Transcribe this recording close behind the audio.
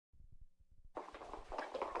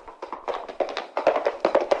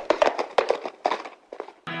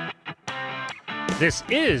This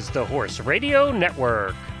is the Horse Radio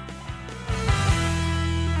Network.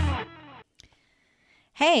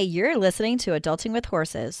 Hey, you're listening to Adulting with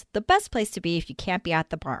Horses, the best place to be if you can't be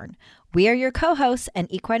at the barn. We are your co-hosts and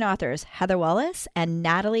equine authors, Heather Wallace and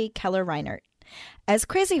Natalie Keller-Reinert. As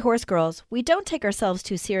crazy horse girls, we don't take ourselves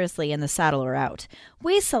too seriously in the saddle or out.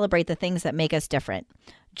 We celebrate the things that make us different.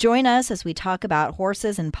 Join us as we talk about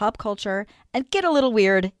horses and pop culture and get a little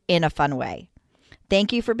weird in a fun way.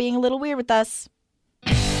 Thank you for being a little weird with us.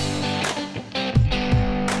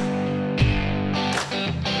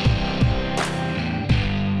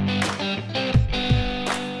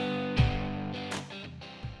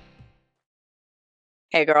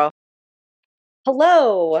 Hey, girl.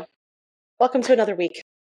 Hello. Welcome to another week.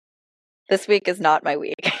 This week is not my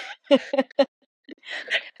week.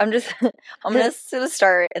 I'm going to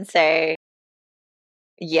start and say,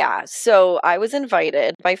 yeah. So I was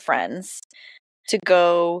invited by friends to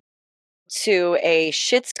go to a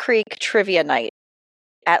Schitt's Creek trivia night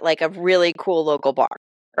at like a really cool local bar,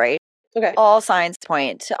 right? Okay. All signs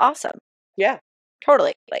point to awesome. Yeah.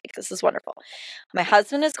 Totally. Like, this is wonderful. My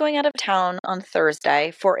husband is going out of town on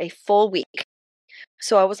Thursday for a full week.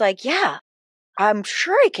 So I was like, yeah, I'm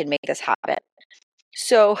sure I can make this happen.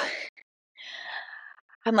 So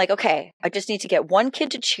I'm like, okay, I just need to get one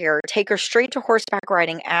kid to cheer, take her straight to horseback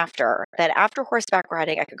riding after. Then after horseback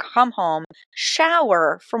riding, I could come home,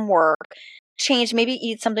 shower from work, change, maybe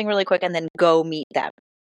eat something really quick, and then go meet them,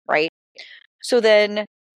 right? So then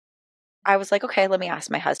I was like, okay, let me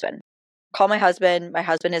ask my husband. Call my husband. My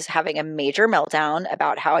husband is having a major meltdown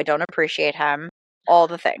about how I don't appreciate him, all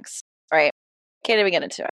the things, right? Can't even get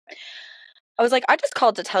into it. I was like, I just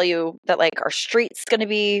called to tell you that like our street's going to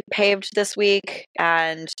be paved this week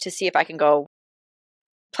and to see if I can go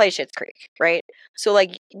play Schitt's Creek, right? So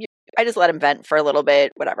like, I just let him vent for a little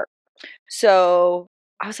bit, whatever. So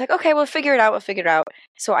I was like, okay, we'll figure it out.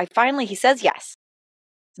 So he says yes.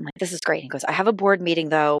 I'm like, this is great. He goes, I have a board meeting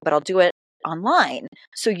though, but I'll do it online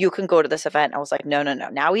so you can go to this event. I was like, no.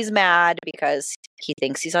 Now he's mad because he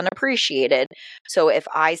thinks he's unappreciated. So if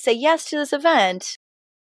I say yes to this event,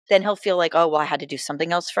 then he'll feel like, oh, well, I had to do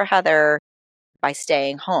something else for Heather by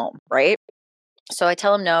staying home, right? So I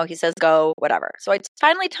tell him no. He says go, whatever. So I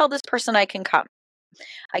finally tell this person I can come.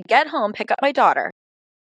 I get home, pick up my daughter,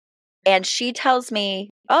 and she tells me,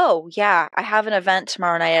 oh, yeah, I have an event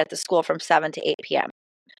tomorrow night at the school from 7 to 8 p.m.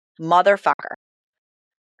 Motherfucker.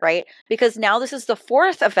 Right? Because now this is the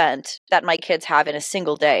fourth event that my kids have in a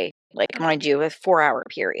single day, like mind you, a 4-hour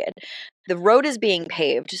period. The road is being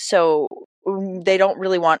paved, so they don't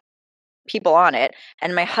really want people on it.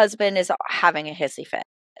 And my husband is having a hissy fit.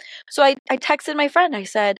 So I texted my friend. I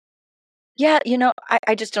said, yeah,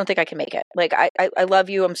 I just don't think I can make it. Like, I love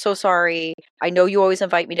you. I'm so sorry. I know you always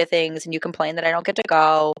invite me to things and you complain that I don't get to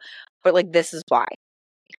go. But like, this is why.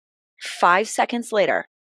 5 seconds later,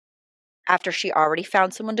 after she already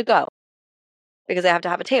found someone to go, because I have to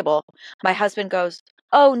have a table, my husband goes,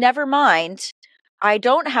 oh, never mind. I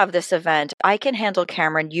don't have this event. I can handle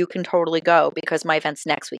Cameron. You can totally go because my event's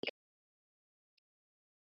next week.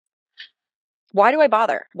 Why do I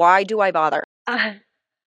bother? Can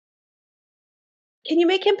you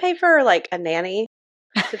make him pay for like a nanny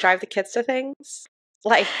to drive the kids to things?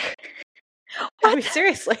 Like, I mean,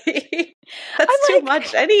 seriously, that's too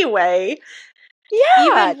much anyway.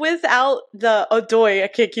 Yeah. Even without the, I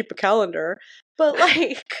can't keep a calendar. But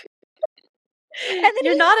like, and then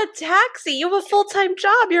you're not a taxi. You have a full-time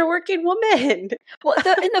job. You're a working woman. Well,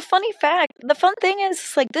 the fun thing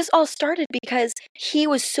is like this all started because he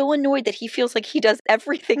was so annoyed that he feels like he does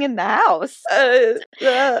everything in the house.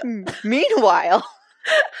 Meanwhile,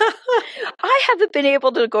 I haven't been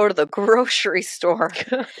able to go to the grocery store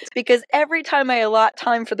because every time I allot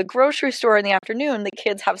time for the grocery store in the afternoon, the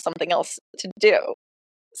kids have something else to do.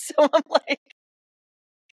 So I'm like,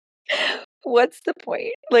 what's the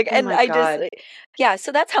point? Like, oh my God.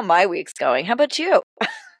 So that's how my week's going. How about you?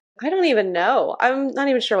 I don't even know. I'm not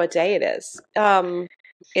even sure what day it is.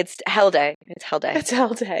 It's hell day. It's hell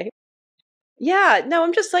day. Yeah, no,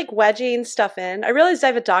 I'm just like wedging stuff in. I realized I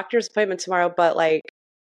have a doctor's appointment tomorrow, but like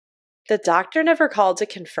the doctor never called to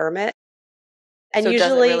confirm it. And so usually,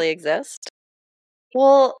 does it really exist?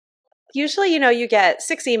 Well, usually, you get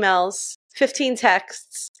 6 emails, 15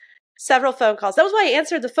 texts, several phone calls. That was why I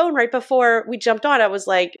answered the phone right before we jumped on. I was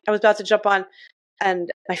about to jump on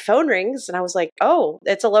and my phone rings and I was like, oh,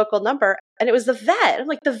 it's a local number. And it was the vet. I'm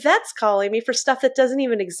like, the vet's calling me for stuff that doesn't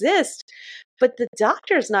even exist. But the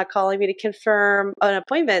doctor's not calling me to confirm an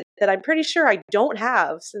appointment that I'm pretty sure I don't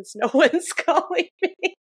have since no one's calling me.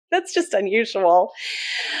 That's just unusual.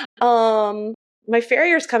 My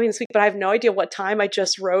farrier's coming this week, but I have no idea what time. I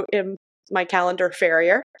just wrote him my calendar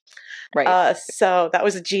farrier. Right. So that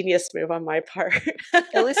was a genius move on my part.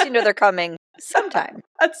 At least you know they're coming sometime.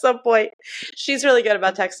 At some point. She's really good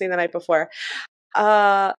about texting the night before.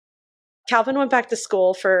 Calvin went back to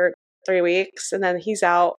school for 3 weeks, and then he's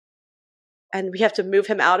out, and we have to move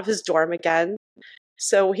him out of his dorm again.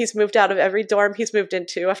 So he's moved out of every dorm he's moved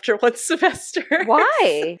into after one semester.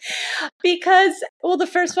 Why? Because, well, the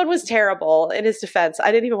first one was terrible. In his defense,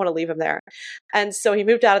 I didn't even want to leave him there. And so he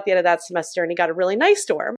moved out at the end of that semester, and he got a really nice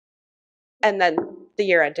dorm. And then the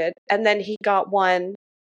year ended. And then he got one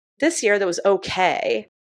this year that was okay.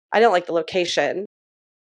 I didn't like the location.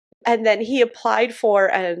 And then he applied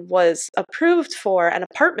for and was approved for an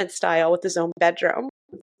apartment style with his own bedroom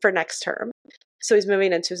for next term. So he's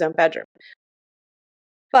moving into his own bedroom.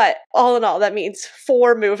 But all in all, that means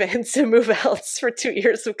 4 move-ins and move-outs for 2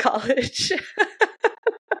 years of college.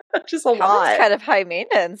 Which is a lot. He's kind of high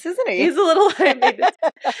maintenance, isn't he? He's a little high maintenance.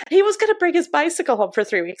 He was going to bring his bicycle home for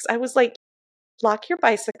 3 weeks. I was like, lock your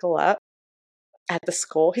bicycle up at the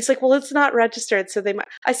school. He's like, well, it's not registered. So they might.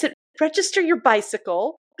 I said, register your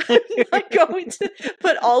bicycle. I'm not going to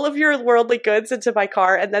put all of your worldly goods into my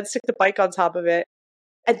car and then stick the bike on top of it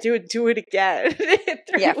and do it again.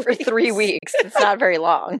 For 3 weeks. It's not very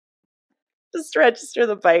long. Just register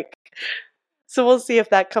the bike. So we'll see if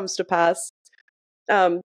that comes to pass.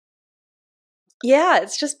 Yeah,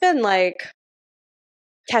 it's just been like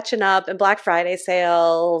catching up and Black Friday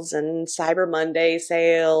sales and Cyber Monday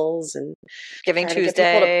sales and Giving trying to Tuesday.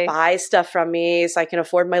 get people to buy stuff from me so I can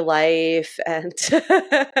afford my life. And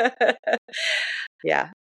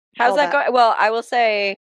yeah. How's that going? Well, I will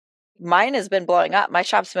say mine has been blowing up. My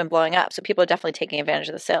shop's been blowing up. So people are definitely taking advantage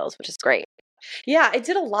of the sales, which is great. Yeah, I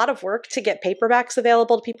did a lot of work to get paperbacks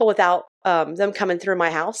available to people without them coming through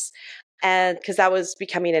my house. And because that was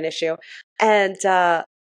becoming an issue. And I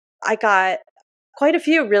got quite a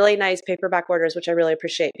few really nice paperback orders, which I really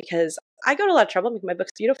appreciate because I go to a lot of trouble making my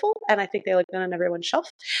books beautiful, and I think they look good on everyone's shelf.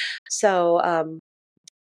 So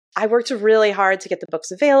I worked really hard to get the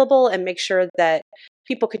books available and make sure that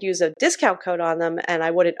people could use a discount code on them and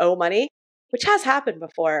I wouldn't owe money, which has happened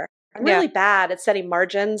before. I'm really bad at setting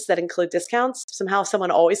margins that include discounts. Somehow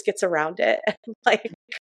someone always gets around it. Like,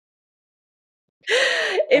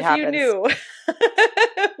 if you knew,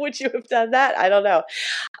 would you have done that? I don't know.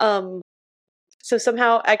 So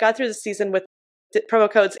somehow I got through the season with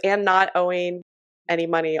promo codes and not owing any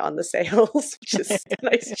money on the sales, which is a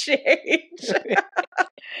nice change.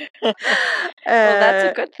 Well,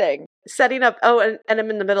 that's a good thing. Setting up, and I'm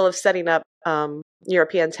in the middle of setting up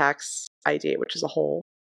European tax ID, which is a whole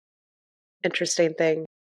interesting thing.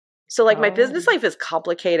 So like my business life is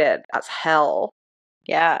complicated as hell.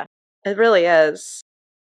 Yeah. It really is.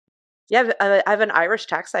 Yeah, I have an Irish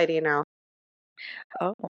tax ID now.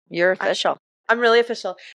 Oh, you're official. I'm really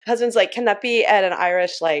official. My husband's like, can that be at an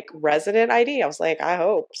Irish like resident ID? I was like, I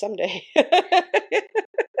hope someday.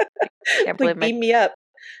 Can't believe beam me up.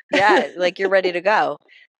 Yeah, like you're ready to go.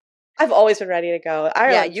 I've always been ready to go.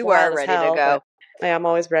 Yeah, you are ready to go. I'm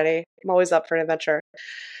always ready. I'm always up for an adventure,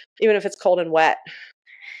 even if it's cold and wet.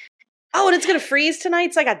 Oh, and it's going to freeze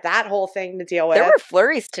tonight, so I got that whole thing to deal with. There were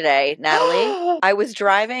flurries today, Natalie. I was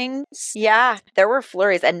driving. Yeah, there were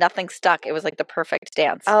flurries and nothing stuck. It was like the perfect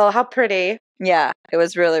dance. Oh, how pretty. Yeah, it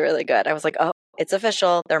was really, really good. I was like, oh, it's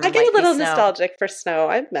official. I get a little nostalgic for snow,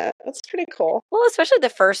 I admit. That's pretty cool. Well, especially the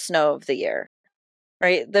first snow of the year,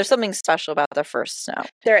 right? There's something special about the first snow.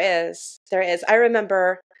 There is. I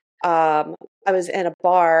remember I was in a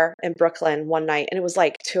bar in Brooklyn one night, and it was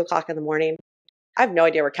like 2:00 in the morning. I have no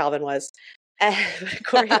idea where Calvin was. And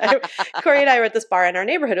Corey and I were at this bar in our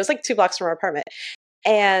neighborhood. It was like 2 blocks from our apartment.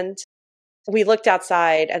 And we looked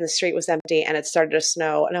outside and the street was empty and it started to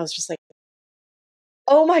snow. And I was just like,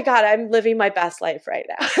 oh my God, I'm living my best life right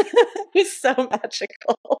now. It was so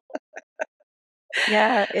magical.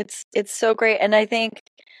 Yeah, it's so great. And I think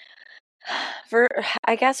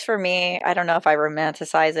I guess for me, I don't know if I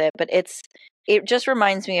romanticize it, but it just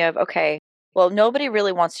reminds me of, okay, well, nobody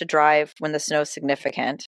really wants to drive when the snow's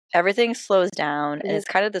significant. Everything slows down and it's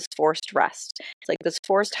kind of this forced rest. It's like this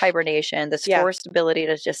forced hibernation, this forced ability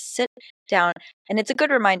to just sit down. And it's a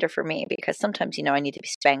good reminder for me because sometimes, I need to be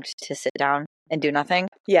spanked to sit down and do nothing.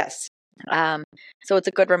 Yes. So it's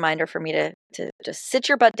a good reminder for me to just sit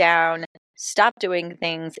your butt down, stop doing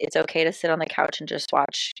things. It's okay to sit on the couch and just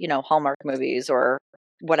watch, Hallmark movies or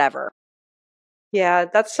whatever. Yeah,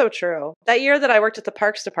 that's so true. That year that I worked at the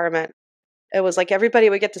Parks Department, It was like everybody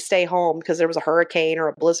would get to stay home because there was a hurricane or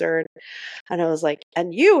a blizzard. And I was like,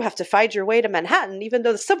 and you have to find your way to Manhattan, even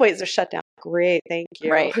though the subways are shut down. Great, thank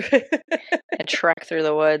you. Right. And trek through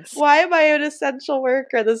the woods. Why am I an essential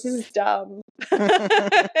worker? This is dumb.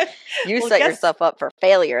 You set yourself up for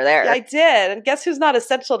failure there. I did. And guess who's not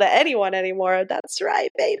essential to anyone anymore? That's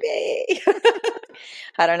right, baby.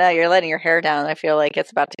 I don't know. You're letting your hair down. I feel like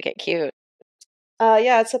it's about to get cute.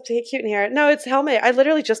 Yeah, it's up to get cute in here. No, it's helmet. I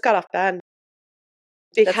literally just got off bed.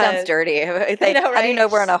 That sounds dirty. I know, right? How do you know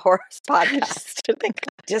we're on a horse podcast?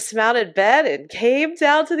 Dismounted bed and came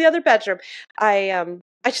down to the other bedroom. I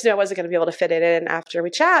just knew I wasn't going to be able to fit it in after we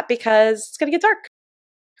chat because it's going to get dark.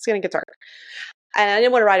 It's going to get dark. And I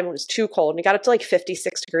didn't want to ride him when it was too cold. And it got up to like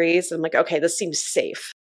 56 degrees. And I'm like, okay, this seems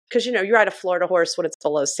safe. Because, you know, you ride a Florida horse when it's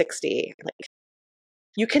below 60. Like,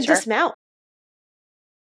 you can dismount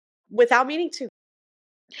without meaning to.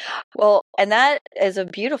 Well, and that is a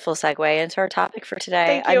beautiful segue into our topic for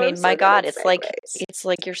today. Thank you. I mean, my God, it's like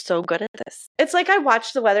you're so good at this. It's like I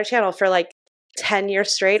watched the Weather Channel for like 10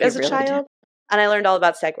 years straight as a child, and I learned all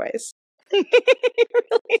about segues. You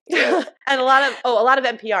really do. And a lot of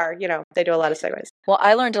NPR, you know, they do a lot of segues. Well,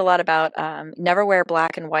 I learned a lot about never wear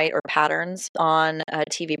black and white or patterns on a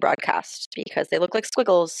TV broadcast because they look like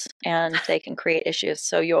squiggles and they can create issues.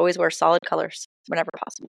 So you always wear solid colors whenever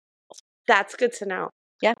possible. That's good to know.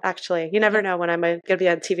 Yeah. Actually, you never know when I'm going to be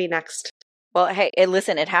on TV next. Well, hey,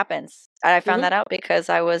 listen, it happens. I found that out because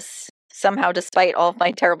I was somehow, despite all of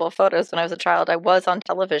my terrible photos when I was a child, I was on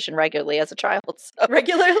television regularly as a child. So.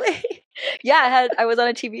 Regularly? Yeah, I was on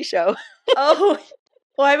a TV show. Oh,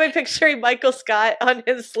 why am I picturing Michael Scott on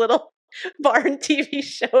his little barn TV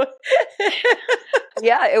show?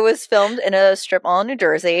 Yeah, it was filmed in a strip mall in New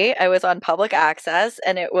Jersey. I was on public access,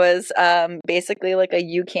 and it was basically like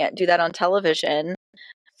you can't do that on television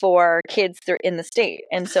for kids that are in the state.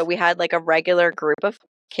 And so we had like a regular group of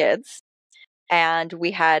kids, and we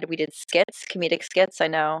did skits, comedic skits. I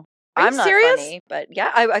know I'm not serious? funny, but yeah,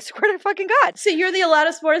 I swear to fucking God. So you're the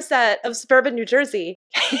Alanis Morissette of suburban New Jersey,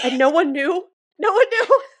 and no one knew? No one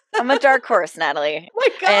knew? I'm a dark horse, Natalie. Oh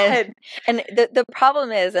my God. And the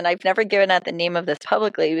problem is, and I've never given out the name of this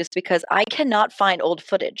publicly, is because I cannot find old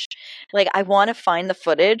footage. Like, I want to find the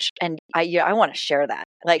footage, and I want to share that.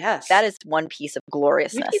 Like, that is one piece of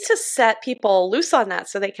gloriousness. You need to set people loose on that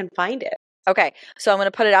so they can find it. Okay, so I'm going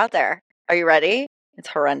to put it out there. Are you ready? It's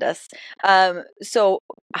horrendous. So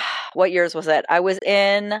what years was it? I was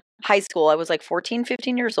in high school. I was like 14,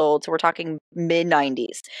 15 years old. So we're talking mid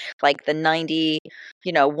 90s, like the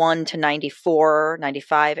 91 to 94,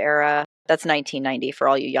 95 era. That's 1990 for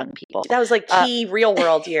all you young people. That was like key real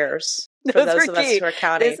world years for those of us who are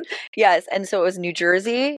counting. Yes. And so it was New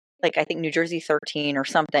Jersey, like I think New Jersey 13 or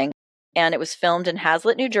something. And it was filmed in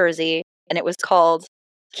Hazlitt, New Jersey. And it was called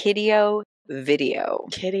Kiddio Video.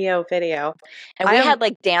 And we had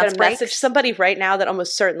like dance breaks. Message somebody right now that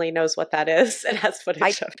almost certainly knows what that is and has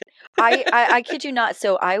footage of it. I kid you not.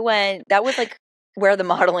 So that was like where the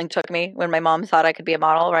modeling took me when my mom thought I could be a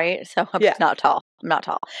model, right? So I'm not tall. I'm not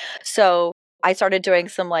tall. So I started doing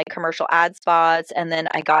some like commercial ad spots, and then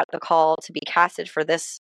I got the call to be casted for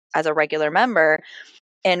this as a regular member.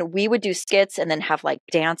 And we would do skits and then have like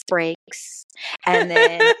dance breaks. And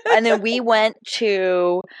then we went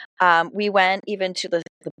even to the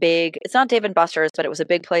big, it's not Dave & Buster's, but it was a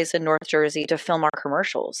big place in North Jersey to film our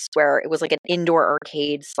commercials, where it was like an indoor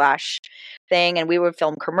arcade / thing. And we would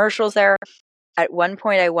film commercials there. At one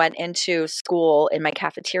point I went into school in my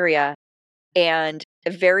cafeteria, and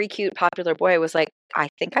a very cute, popular boy was like, I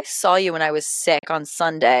think I saw you when I was sick on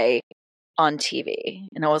Sunday on TV.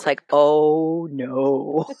 And I was like, oh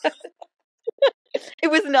no. It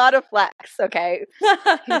was not a flex, okay?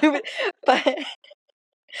 But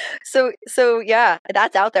so yeah,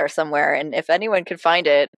 that's out there somewhere. And if anyone could find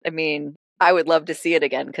it, I mean, I would love to see it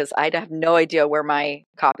again, because I have no idea where my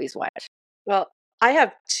copies went. Well, I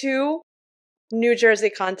have 2 New Jersey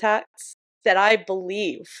contacts that I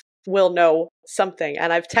believe will know something,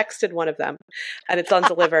 and I've texted one of them and it's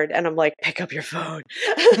undelivered, and I'm like, pick up your phone.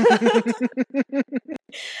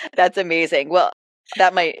 That's amazing. Well,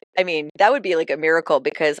 that would be like a miracle,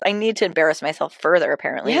 because I need to embarrass myself further,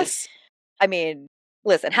 apparently. Yes. I mean,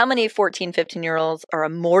 listen, how many 14, 15-year-olds are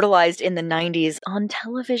immortalized in the 90s on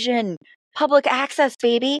television? Public access,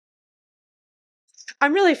 baby.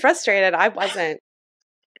 I'm really frustrated. I wasn't.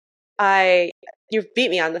 You've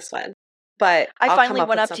beat me on this one. But I finally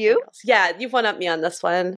went up to you? Else. Yeah, you've won up me on this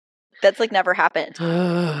one. That's like never happened. So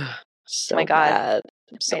oh my God. Mad.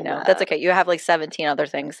 So I know. mad. That's okay. You have like 17 other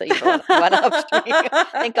things that you've won up to me.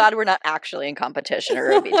 Thank God we're not actually in competition, or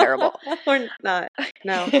it would be terrible. We're not.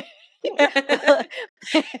 No.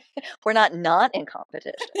 We're not in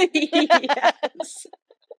competition. Yes.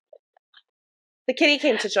 The kitty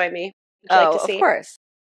came to join me. Would you like to see? Of course.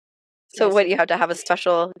 So Yes. what, you have to have a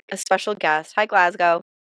special guest. Hi, Glasgow.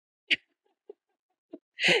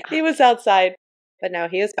 He was outside, but now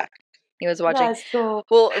he is back. He was watching. Glasgow.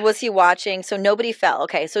 Well, was he watching? So nobody fell.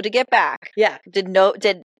 Okay, so to get back, Yeah. did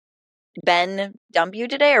Ben dump you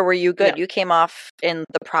today, or were you good? No. You came off in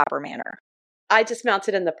the proper manner. I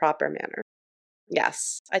dismounted in the proper manner.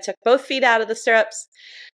 Yes. I took both feet out of the stirrups,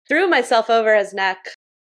 threw myself over his neck,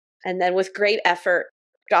 and then with great effort,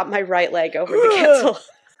 got my right leg over the cancel.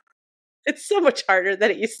 It's so much harder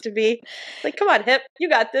than it used to be. Like, come on, hip, you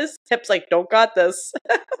got this. Hip's like, don't got this.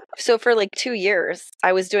 So for like 2 years,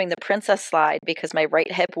 I was doing the princess slide because my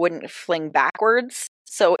right hip wouldn't fling backwards,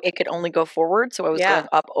 so it could only go forward. So I was going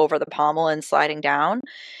up over the pommel and sliding down.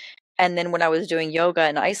 And then when I was doing yoga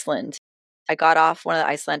in Iceland, I got off one of the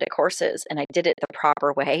Icelandic horses and I did it the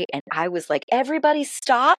proper way. And I was like, everybody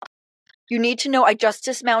stop. You need to know I just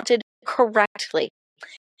dismounted correctly.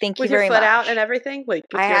 Thank you very much. With your foot out and everything? Like,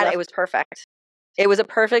 it was perfect. It was a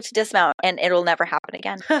perfect dismount, and it'll never happen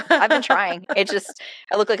again. I've been trying. I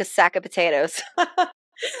look like a sack of potatoes.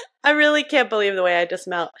 I really can't believe the way I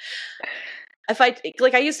dismount.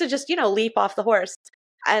 I used to just, leap off the horse.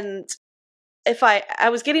 And if I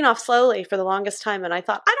was getting off slowly for the longest time, and I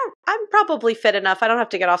thought, I'm probably fit enough. I don't have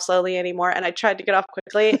to get off slowly anymore. And I tried to get off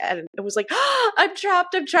quickly, and it was like, I'm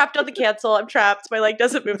trapped on the cancel. I'm trapped. My leg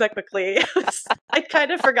doesn't move that quickly. I'd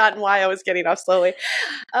kind of forgotten why I was getting off slowly.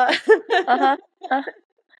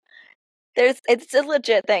 It's a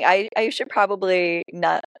legit thing. I should probably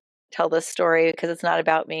not tell this story because it's not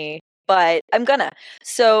about me, but I'm gonna.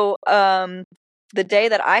 So, the day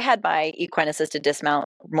that I had my equine-assisted dismount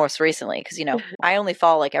most recently, because, I only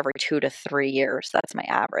fall like every 2 to 3 years. That's my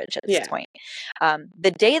average at this point.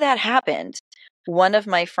 The day that happened, one of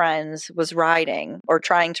my friends was riding or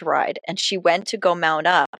trying to ride, and she went to go mount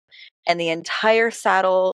up, and the entire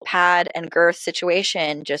saddle pad and girth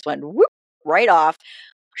situation just went whoop right off.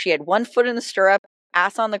 She had one foot in the stirrup,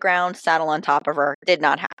 ass on the ground, saddle on top of her. Did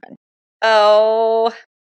not happen. Oh,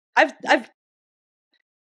 I've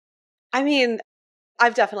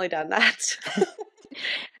definitely done that.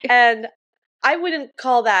 And I wouldn't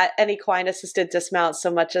call that an equine-assisted dismount so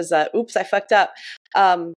much as oops, I fucked up.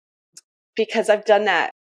 Because I've done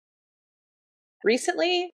that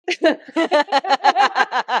recently.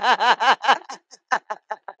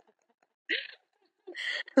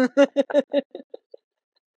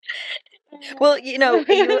 Well,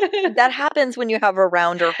 that happens when you have a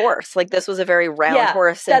rounder horse. Like, this was a very round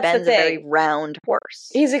horse, and Ben's a very round horse.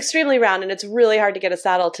 He's extremely round, and it's really hard to get a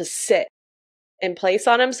saddle to sit in place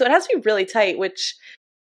on him. So it has to be really tight, which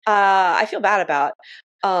I feel bad about.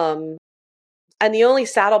 And the only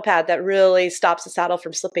saddle pad that really stops the saddle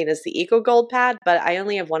from slipping is the Eco Gold pad, but I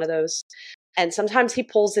only have one of those. And sometimes he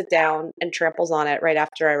pulls it down and tramples on it right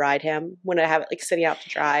after I ride him when I have it like sitting out to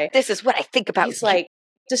dry. This is what I think about. He's like,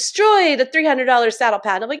 destroy the $300 saddle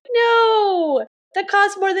pad. I'm like, no, that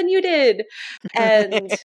costs more than you did.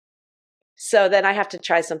 And so then I have to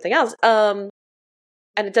try something else. And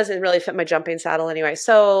it doesn't really fit my jumping saddle anyway.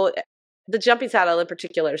 So the jumping saddle in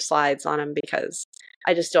particular slides on him because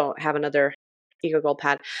I just don't have another Eco Gold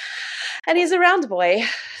pad. And he's a round boy,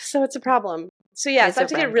 so it's a problem. So yes, I have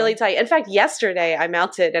to get really tight. In fact, yesterday I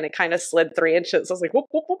mounted and it kind of slid 3 inches. I was like, whoop,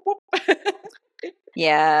 whoop, whoop, whoop.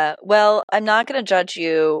 Yeah. Well, I'm not going to judge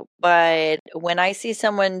you, but when I see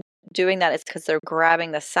someone doing that, it's because they're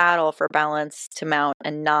grabbing the saddle for balance to mount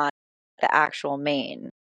and not the actual mane.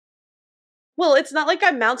 Well, it's not like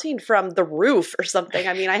I'm mounting from the roof or something.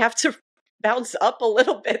 I mean, I have to bounce up a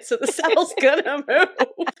little bit so the saddle's gonna move.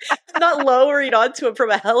 It's not lowering onto it from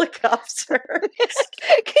a helicopter.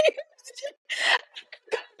 Can you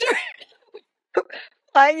imagine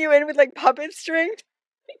flying you in with like puppet string?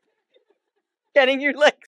 Getting you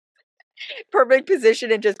like perfect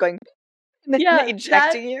position and just going and then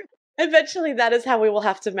ejecting you. Eventually, that is how we will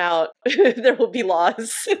have to mount. There will be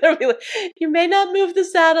laws. There will be like, you may not move the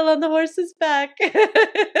saddle on the horse's back.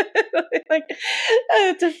 Like,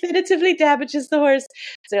 definitively damages the horse.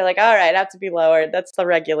 So they're like, all right, I have to be lowered. That's the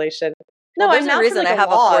regulation. No, there's a reason I have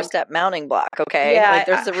a 4-step mounting block, okay? Yeah, like,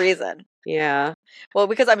 there's a reason. Yeah. Well,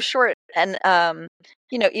 because I'm short, and,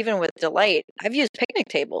 even with Delight, I've used picnic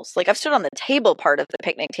tables. Like, I've stood on the table part of the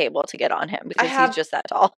picnic table to get on him because he's just that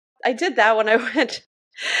tall. I did that when I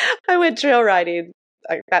went trail riding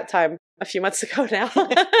like that time a few months ago now.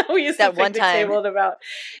 We used that one time table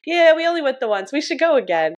we only went the once. We should go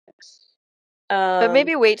again. But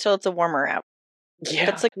maybe wait till it's a warmer out. Yeah,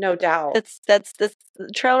 That's like no doubt. that's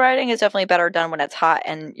trail riding is definitely better done when it's hot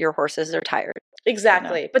and your horses are tired.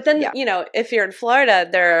 Exactly. But then, if you're in Florida,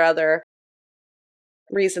 there are other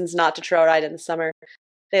reasons not to trail ride in the summer.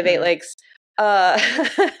 They have 8 legs.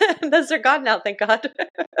 Those are gone now, thank God.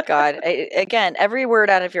 God, again, every word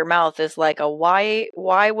out of your mouth is like a why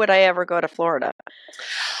would I ever go to Florida?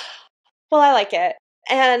 Well, I like it.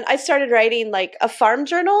 And I started writing like a farm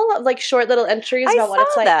journal of like short little entries about what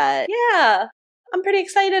it's like. That. Yeah. I'm pretty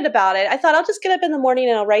excited about it. I thought I'll just get up in the morning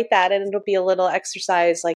and I'll write that, and it'll be a little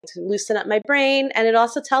exercise like to loosen up my brain, and it'll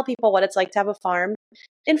also tell people what it's like to have a farm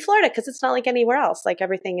in Florida, because it's not like anywhere else. Like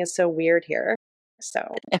everything is so weird here.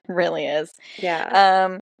 So it really is.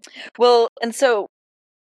 Yeah. Well, and so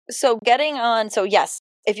getting on, so yes,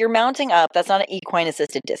 if you're mounting up, that's not an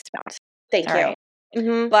equine-assisted dismount. Thank you. Right?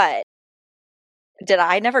 Mm-hmm. But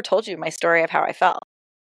I never told you my story of how I felt.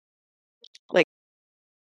 Like,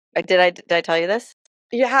 did I tell you this?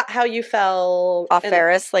 Yeah, how you fell off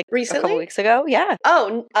Ferris like recently? a couple weeks ago? Yeah.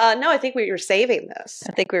 Oh, no, I think we were saving this.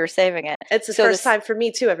 I think we were saving it. It's the first time for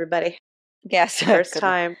me too, everybody. Yes. First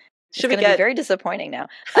time. Should be very disappointing now.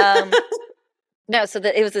 No, so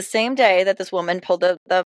it was the same day that this woman pulled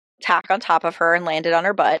the tack on top of her and landed on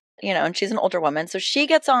her butt, and she's an older woman. So she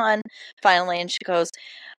gets on finally and she goes,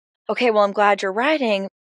 okay, well, I'm glad you're riding.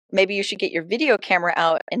 Maybe you should get your video camera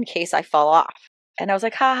out in case I fall off. And I was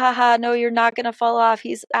like, ha, ha, ha, no, you're not going to fall off.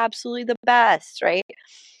 He's absolutely the best, right?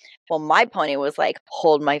 Well, my pony was like,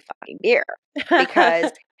 hold my fucking beer.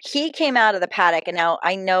 Because he came out of the paddock, and now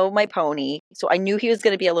I know my pony, so I knew he was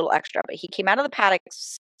going to be a little extra, but he came out of the paddock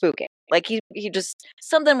spooking. Like he just,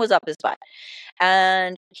 something was up his butt.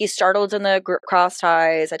 And he startled in the cross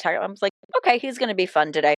ties. I was like, okay, he's going to be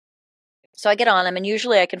fun today. So I get on him, and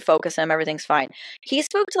usually I can focus him. Everything's fine. He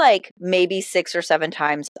spooked like maybe 6 or 7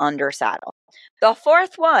 times under saddle. The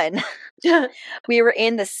fourth one, we were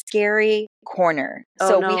in the scary corner.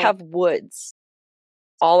 So we have woods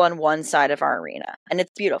all on one side of our arena, and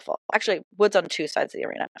it's beautiful. Actually, woods on 2 sides of the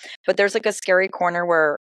arena. But there's like a scary corner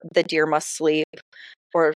where the deer must sleep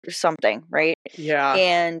or something, right? Yeah.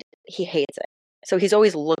 And he hates it. So he's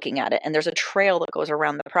always looking at it, and there's a trail that goes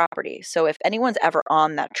around the property. So if anyone's ever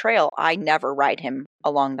on that trail, I never ride him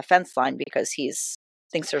along the fence line because he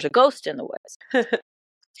thinks there's a ghost in the woods.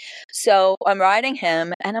 So I'm riding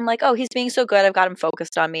him, and I'm like, oh, he's being so good. I've got him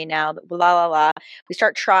focused on me now. La, la, la. We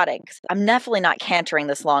start trotting. I'm definitely not cantering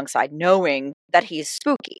this long side, knowing that he's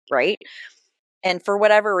spooky, right? And for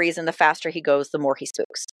whatever reason, the faster he goes, the more he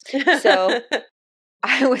spooks. So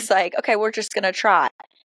I was like, okay, we're just going to trot.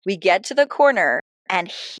 We get to the corner,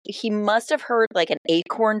 and he must have heard like an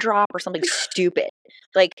acorn drop or something stupid.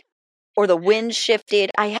 Like, or the wind shifted.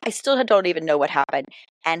 I still don't even know what happened.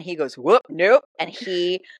 And he goes, whoop, nope. And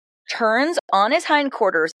he turns on his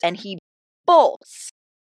hindquarters and he bolts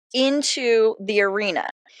into the arena.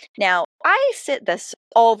 Now, I sit this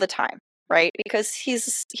all the time, right? Because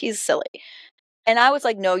he's silly. And I was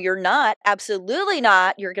like, no, you're not. Absolutely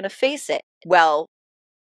not. You're going to face it. Well,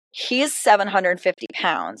 he's 750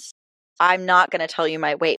 pounds. I'm not going to tell you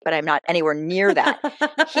my weight, but I'm not anywhere near that.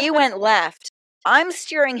 He went left. I'm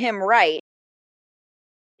steering him right.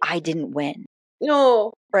 I didn't win.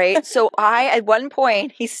 No. Right? So at one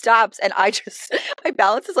point, he stops, and my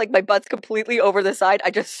balance is like my butt's completely over the side. I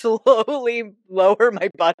just slowly lower my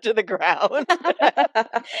butt to the ground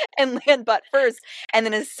and land butt first. And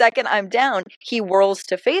then the second I'm down, he whirls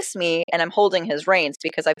to face me, and I'm holding his reins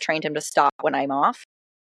because I've trained him to stop when I'm off.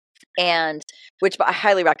 And which I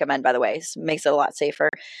highly recommend, by the way. It makes it a lot safer.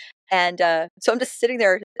 And so I'm just sitting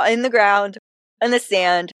there in the ground, in the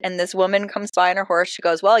sand, and this woman comes by on her horse. She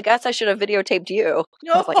goes, well, I guess I should have videotaped you.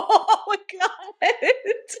 Oh, like, my God.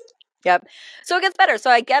 Yep. So it gets better. So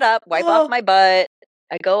I get up, wipe off my butt.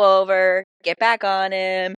 I go over, get back on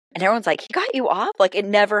him. And everyone's like, he got you off? Like, it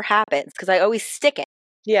never happens because I always stick it.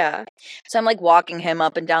 Yeah. So I'm like walking him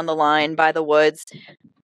up and down the line by the woods.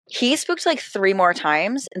 He spooked like 3 more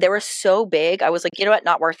times. They were so big. I was like, you know what?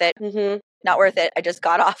 Not worth it. Mm-hmm. Not worth it. I just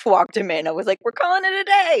got off, walked him in. I was like, we're calling it a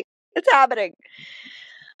day. It's happening.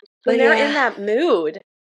 But they're in that mood.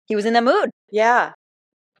 He was in that mood. Yeah.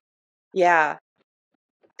 Yeah.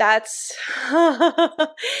 That's...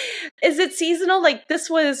 Is it seasonal? Like, this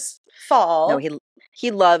was fall. No,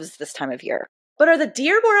 he loves this time of year. But are the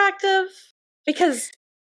deer more active? Because...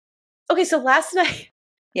 Okay, so last night...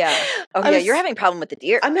 Yeah. Oh, yeah, you're having a problem with the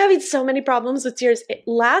deer. I'm having so many problems with deers.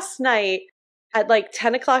 Last night, at like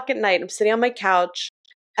 10 o'clock at night, I'm sitting on my couch,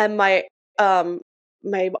 and my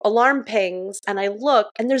alarm pings, and I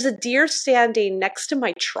look, and there's a deer standing next to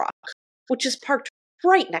my truck, which is parked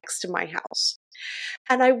right next to my house.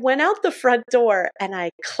 And I went out the front door and I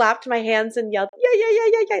clapped my hands and yelled, yeah, yeah, yeah,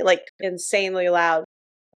 yeah, yeah, like insanely loud.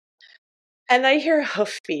 And I hear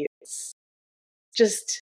hoofbeats.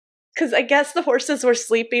 Just because I guess the horses were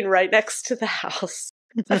sleeping right next to the house.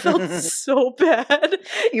 I felt so bad.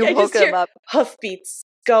 You I woke just hear them up. hoofbeats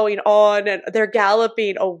going on and they're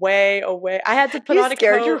galloping away. I had to put You on a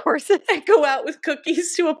scared your coat horses? and go out with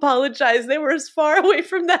cookies to apologize. They were as far away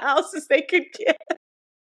from the house as they could get.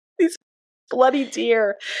 These bloody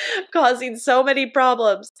deer causing so many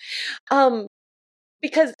problems. But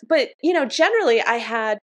generally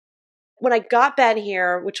when I got Ben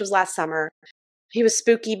here, which was last summer, he was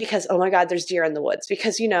spooky because, oh my God, there's deer in the woods.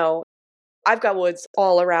 Because, I've got woods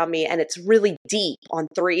all around me and it's really deep on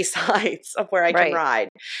 3 sides of where I can ride.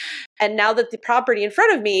 And now that the property in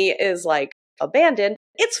front of me is like abandoned,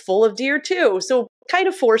 it's full of deer too. So kind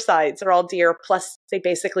of 4 sides are all deer, plus they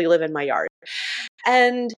basically live in my yard.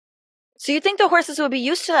 And so you think the horses would be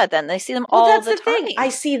used to that then? They see them all the time. Well, that's the thing. I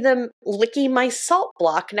see them licking my salt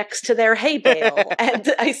block next to their hay bale.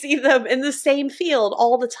 And I see them in the same field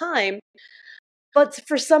all the time. But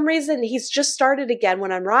for some reason, he's just started again.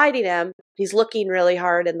 When I'm riding him, he's looking really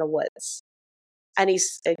hard in the woods. And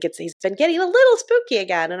he's been getting a little spooky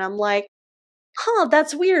again. And I'm like,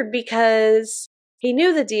 that's weird because he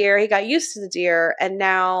knew the deer, he got used to the deer, and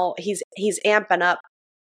now he's amping up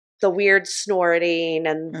the weird snorting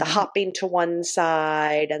and the hopping to one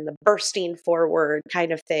side and the bursting forward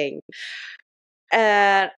kind of thing.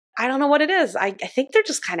 And I don't know what it is. I think they're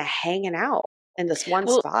just kind of hanging out in this one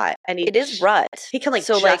spot. And it is rut. He can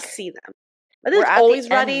see them. But it's always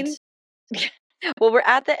rutting. Well, we're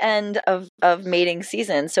at the end of mating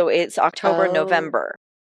season. So it's October, November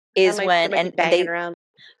is when, and they, around.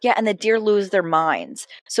 Yeah, and the deer lose their minds.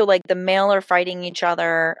 So the male are fighting each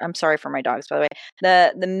other. I'm sorry for my dogs, by the way.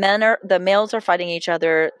 The males are fighting each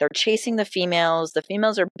other. They're chasing the females. The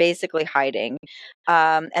females are basically hiding.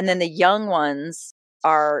 And then the young ones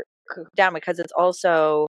are cooked down because it's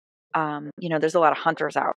also, there's a lot of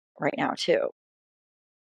hunters out right now too.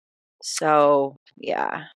 So,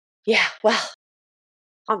 yeah. Yeah, well,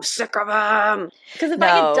 I'm sick of them. Because if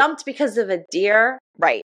I get dumped because of a deer.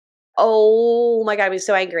 Right. Oh my God, I'd be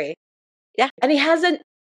so angry. Yeah. And he hasn't.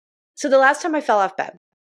 So the last time I fell off Ben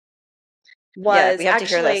was we have to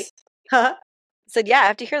hear this. Huh? So I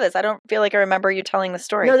have to hear this. I don't feel like I remember you telling the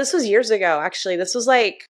story. No, this was years ago, actually. This was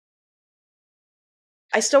I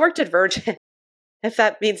still worked at Virgin, if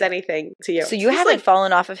that means anything to you. So you haven't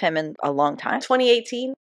fallen off of him in a long time?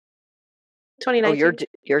 2018? 2019? Oh,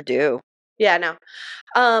 you're due. Yeah, no.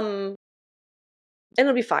 And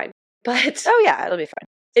it'll be fine. But oh yeah, it'll be fine.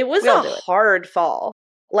 It was a hard fall.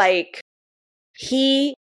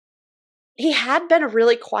 He had been a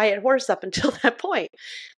really quiet horse up until that point.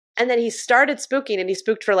 And then he started spooking, and he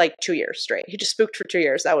spooked for 2 years straight. He just spooked for 2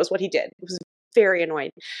 years. That was what he did. It was very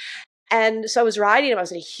annoying. And so I was riding him. I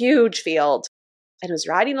was in a huge field and was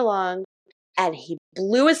riding along, and he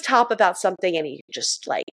blew his top about something, and he just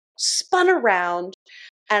spun around,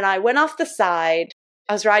 and I went off the side.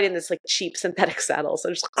 I was riding this cheap synthetic saddle, so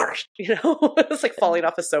just it was falling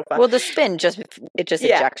off a sofa. Well, the spin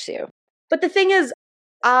ejects you. But the thing is,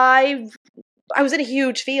 I was in a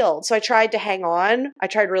huge field, so I tried to hang on. I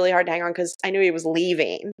tried really hard to hang on because I knew he was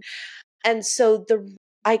leaving, and so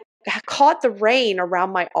I caught the rein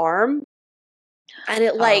around my arm, and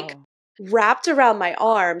it wrapped around my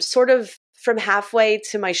arm, sort of from halfway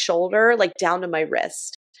to my shoulder, down to my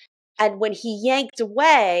wrist. And when he yanked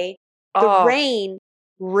away, the rein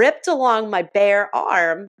ripped along my bare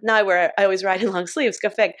arm. Now I always ride in long sleeves, go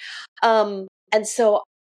fig. And so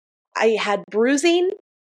I had bruising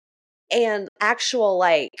and actual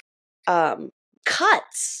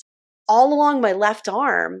cuts all along my left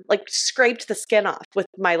arm, scraped the skin off with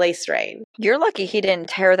my lace rein. You're lucky he didn't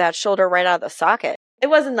tear that shoulder right out of the socket. It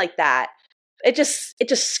wasn't like that. It just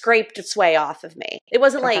scraped its way off of me. It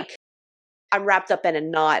wasn't like I'm wrapped up in a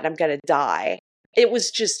knot and I'm going to die. It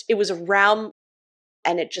was around,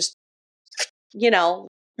 and it just,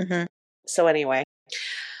 So anyway,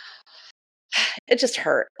 it just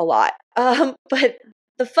hurt a lot. But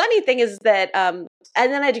the funny thing is that, and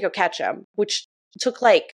then I had to go catch him, which took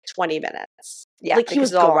 20 minutes. Yeah, he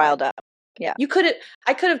was all riled up. Yeah.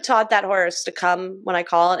 I could have taught that horse to come when I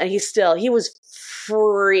call, and he was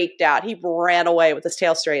freaked out. He ran away with his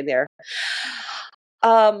tail straight there.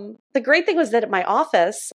 The great thing was that at my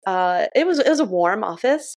office, it was a warm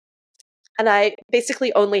office, and I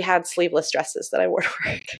basically only had sleeveless dresses that I wore to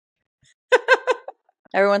work.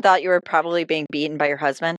 Everyone thought you were probably being beaten by your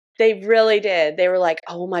husband. They really did. They were like,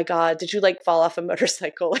 oh my God, did you like fall off a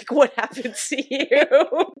motorcycle? Like, what happened to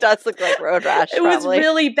you? Does look like road rash, It was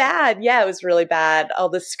really bad. Yeah, it was really bad. All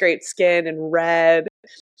the scraped skin and red.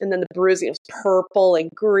 And then the bruising, it was purple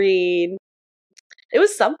and green. It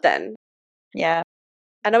was something. Yeah.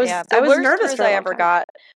 And I was The worst nervous bruise for a I long ever time. got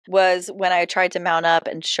was when I tried to mount up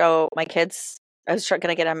and show my kids. I was going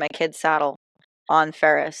to get on my kid's saddle on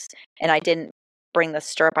Ferris, and I didn't bring the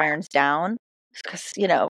stirrup irons down because,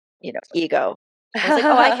 ego. I was like,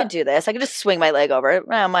 oh, I could do this. I could just swing my leg over.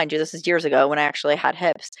 Well, mind you, this is years ago when I actually had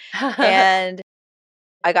hips. And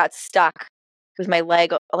I got stuck with my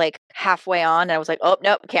leg like halfway on. And I was like, oh,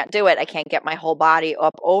 nope, can't do it. I can't get my whole body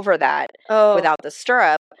up over that without the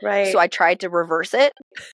stirrup. Right. So I tried to reverse it.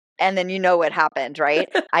 And then you know what happened, right?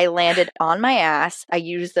 I landed on my ass. I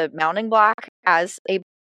used the mounting block as a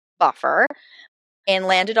buffer and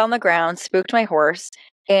landed on the ground, spooked my horse,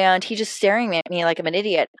 and he just staring at me like I'm an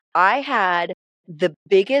idiot. I had the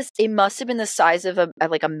biggest, it must have been the size of a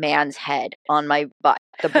man's head on my butt.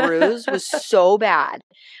 The bruise was so bad.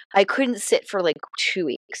 I couldn't sit for like 2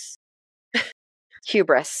 weeks.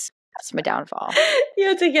 Hubris. That's my downfall. You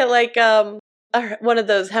had to get like one of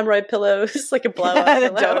those hemorrhoid pillows, like a blow up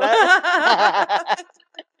pillow. Donut.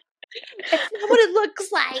 It's not what it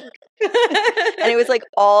looks like. And it was like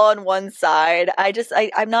all on one side.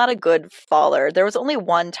 I'm not a good faller. There was only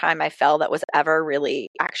one time I fell that was ever really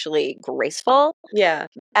actually graceful. Yeah.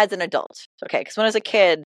 As an adult. Okay. Because when I was a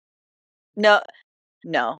kid, no,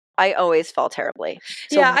 I always fall terribly.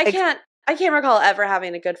 So yeah. I can't recall ever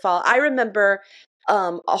having a good fall. I remember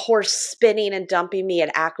a horse spinning and dumping me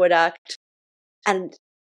at Aqueduct, and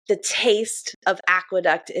the taste of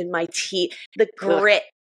Aqueduct in my teeth, the grit.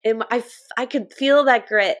 I could feel that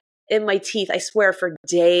grit in my teeth, I swear, for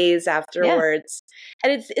days afterwards.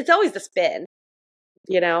 Yeah. And it's always the spin,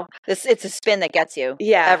 It's a spin that gets you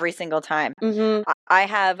every single time. Mm-hmm. I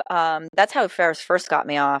have, that's how Ferris first got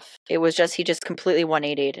me off. It was he just completely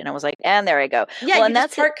 180'd, and I was like, and there I go. Yeah, well, and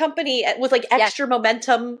that's part company with like extra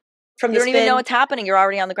momentum from the spin. You don't even know what's happening. You're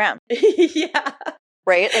already on the ground. Yeah.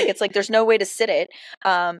 Right? Like, it's like there's no way to sit it.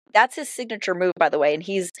 That's his signature move, by the way, and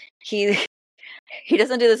he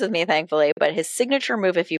doesn't do this with me, thankfully, but his signature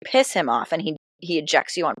move, if you piss him off and he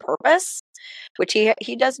ejects you on purpose, which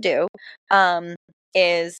he does do,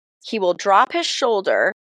 is he will drop his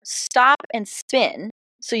shoulder, stop and spin,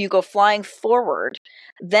 so you go flying forward.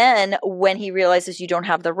 Then when he realizes you don't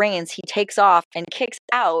have the reins, he takes off and kicks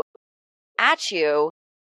out at you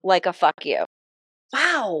like a fuck you.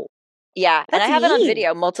 Wow. Yeah, and I have it on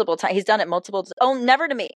video multiple times. He's done it multiple times. Oh, never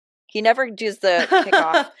to me. He never does the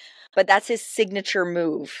kickoff. But that's his signature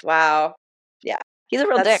move. Wow. Yeah. He's a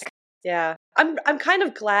real dick. Yeah. I'm kind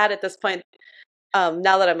of glad at this point,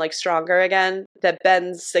 now that I'm like stronger again, that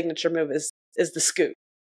Ben's signature move is the scoot.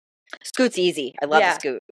 Scoot's easy. I love the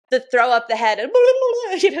scoot. The throw up the head and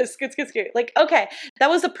scoot. Like, okay, that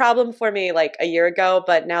was a problem for me like a year ago,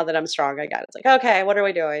 but now that I'm strong, I got it. It's like, okay, what are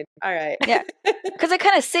we doing? All right. Yeah. Because it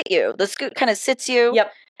kind of sit you. The scoot kind of sits you.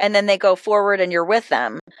 Yep. And then they go forward and you're with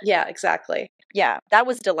them. Yeah, exactly. Yeah, that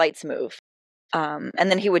was Delight's move. And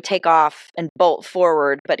then he would take off and bolt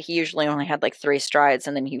forward, but he usually only had like 3 strides,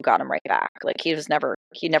 and then you got him right back. Like he never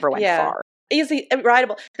went far. Easy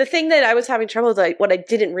rideable. The thing that I was having trouble with, like, what I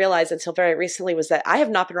didn't realize until very recently, was that I have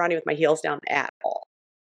not been riding with my heels down at all.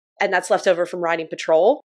 And that's left over from riding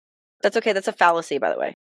patrol. That's okay. That's a fallacy, by the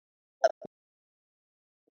way.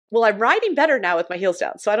 Well, I'm riding better now with my heels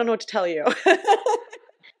down, so I don't know what to tell you.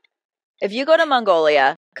 If you go to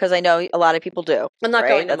Mongolia, because I know a lot of people do. I'm not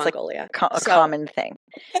going to That's Mongolia. Like a common thing.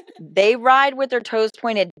 They ride with their toes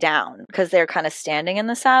pointed down because they're kind of standing in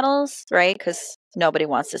the saddles, right? Because nobody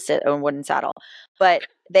wants to sit on a wooden saddle. But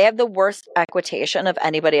they have the worst equitation of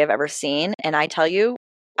anybody I've ever seen. And I tell you,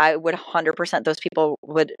 I would 100% those people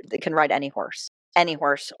they can ride any horse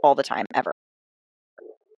all the time, ever.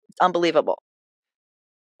 It's unbelievable.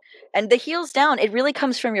 And the heels down, it really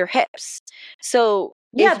comes from your hips. So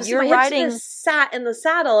if you're riding sat in the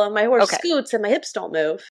saddle and my horse scoots and my hips don't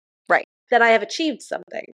move, right, then I have achieved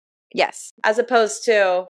something. Yes. As opposed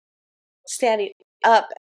to standing up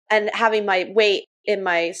and having my weight in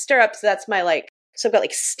my stirrups. That's my so I've got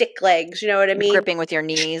like stick legs, you know what I mean? Gripping with your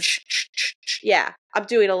knees. Yeah. I'm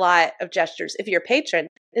doing a lot of gestures. If you're a patron,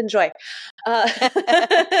 enjoy.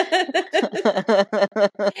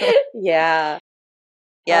 Yeah.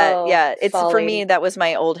 Yeah. It's falling. For me, that was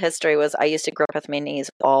my old history. Was I used to grip with my knees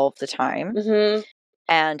all the time,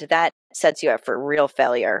 and that sets you up for real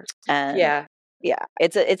failure. And yeah,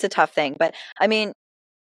 it's a tough thing. But I mean,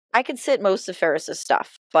 I could sit most of Ferris's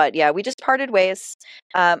stuff, but yeah, we just parted ways,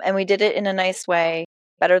 and we did it in a nice way.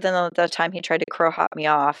 better than the time he tried to crow hop me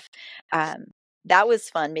off. That was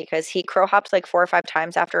fun because he crow hopped like 4 or 5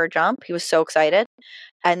 times after a jump. He was so excited.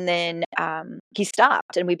 And then he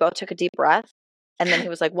stopped and we both took a deep breath. And then he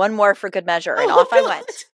was like, one more for good measure. And off I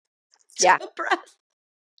went. Yeah. Breath.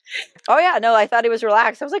 Oh, yeah. No, I thought he was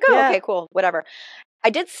relaxed. I was like, oh, Yeah. okay, cool. Whatever. I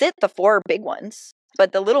did sit the 4 big ones,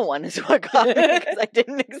 but the little one is what got me because I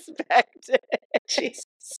didn't expect it. Jesus.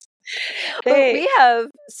 But we have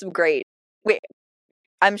some great,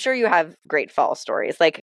 I'm sure you have great fall stories.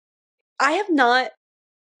 Like, I have not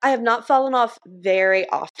fallen off very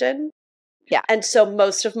often. Yeah. And so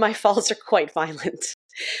most of my falls are quite violent.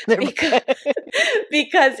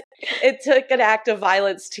 because it took an act of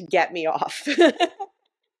violence to get me off.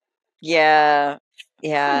 Yeah.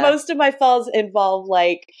 Most of my falls involve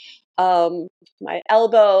like my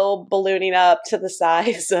elbow ballooning up to the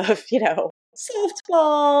size of,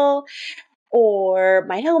 softball, or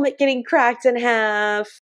my helmet getting cracked in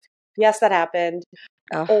half. Yes, that happened.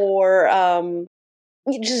 Oh. Or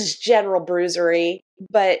just general bruisery,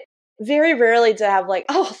 but very rarely to have like,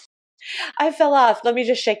 oh, I fell off. Let me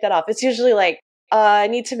just shake that off. It's usually like, I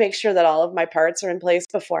need to make sure that all of my parts are in place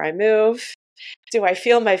before I move. Do I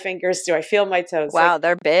feel my fingers? Do I feel my toes? Wow, like,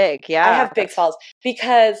 they're big. Yeah. I have big falls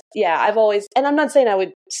because, I've always, and I'm not saying I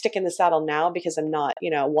would stick in the saddle now because I'm not,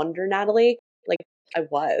 Wonder Natalie. Like I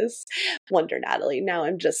was Wonder Natalie. Now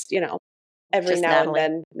I'm just, every Just now Natalie.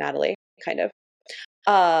 and then Natalie, kind of.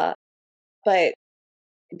 But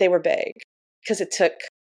they were big because it took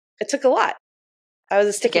a lot. I was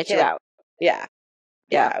a sticky to get kid. you out. Yeah,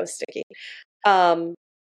 I was sticky.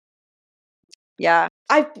 Yeah.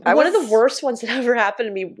 One of the worst ones that ever happened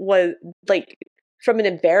to me was like from an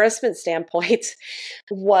embarrassment standpoint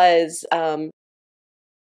was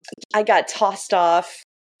I got tossed off.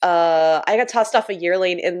 I got tossed off a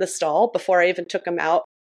yearling in the stall before I even took him out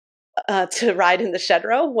to ride in the shed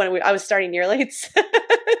row when I was starting yearlings.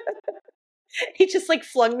 He just like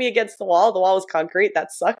flung me against the wall. The wall was concrete.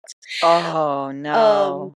 That sucked. Oh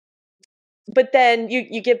no. But then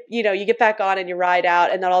you get back on and you ride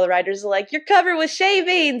out, and then all the riders are like, "You're covered with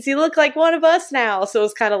shavings. You look like one of us now." So it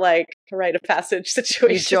was kind of like a rite of passage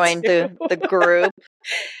situation. You joined the group.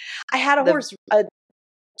 I had a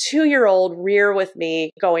 2-year-old rear with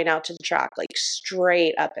me going out to the track, like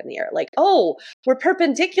straight up in the air. Like, oh, we're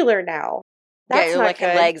perpendicular now. That's your not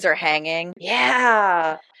good. legs are hanging.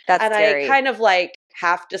 Yeah. That's and scary. I kind of like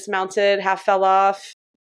half dismounted, half fell off.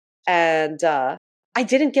 And I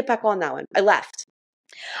didn't get back on that one. I left.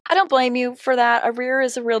 I don't blame you for that. A rear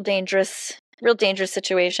is a real dangerous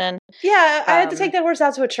situation. Yeah, I had to take that horse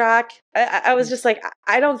out to a track. I was just like,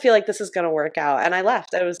 I don't feel like this is going to work out. And I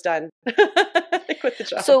left. I was done. I quit the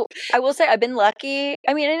job. So I will say I've been lucky.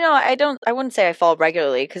 I mean, I wouldn't say I fall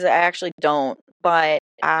regularly because I actually don't. But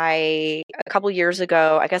a couple years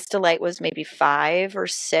ago, I guess Delight was maybe 5 or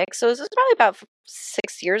 6. So this was probably about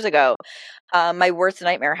 6 years ago. My worst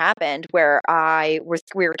nightmare happened where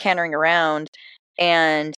we were cantering around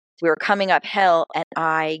and we were coming uphill, and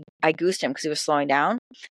I goosed him because he was slowing down,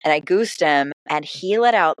 and I goosed him, and he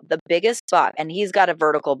let out the biggest buck, and he's got a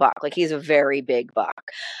vertical buck, like he's a very big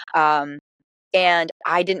buck, and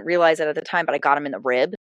I didn't realize it at the time, but I got him in the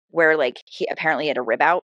rib where like he apparently had a rib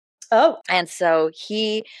out. Oh, and so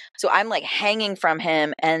I'm like hanging from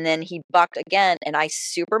him, and then he bucked again, and I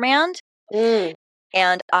Supermaned,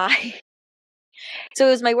 and so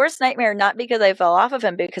it was my worst nightmare, not because I fell off of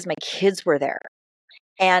him, but because my kids were there.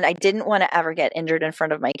 And I didn't want to ever get injured in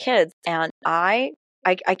front of my kids. And I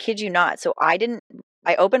kid you not. So I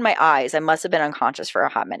opened my eyes. I must have been unconscious for a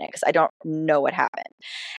hot minute because I don't know what happened.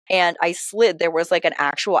 And I slid. There was like an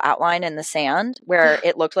actual outline in the sand where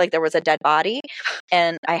it looked like there was a dead body.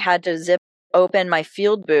 And I had to zip open my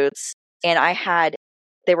field boots, and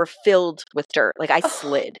they were filled with dirt. Like I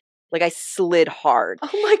slid. Like I slid hard. Oh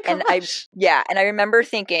my gosh. And I remember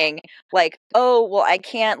thinking like, oh, well, I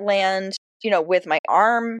can't land, with my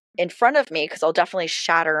arm in front of me because I'll definitely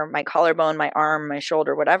shatter my collarbone, my arm, my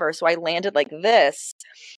shoulder, whatever. So I landed like this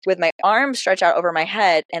with my arm stretched out over my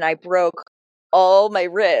head, and I broke all my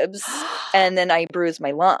ribs, and then I bruised my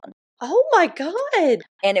lung. Oh my God.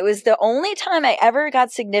 And it was the only time I ever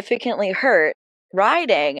got significantly hurt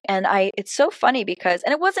riding. And it's so funny because,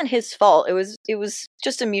 and it wasn't his fault. It was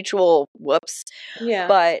just a mutual whoops.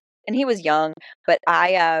 Yeah. And he was young, but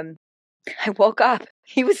I woke up.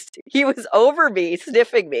 He was over me,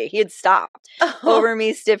 sniffing me. He had stopped over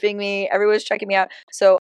me, sniffing me. Everyone was checking me out.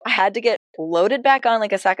 So I had to get loaded back on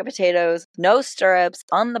like a sack of potatoes, no stirrups,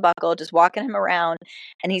 on the buckle, just walking him around.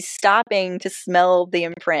 And he's stopping to smell the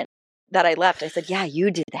imprint that I left. I said, yeah,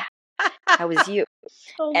 you did that. That was you.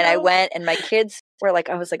 Oh, And I no. went, and my kids were like,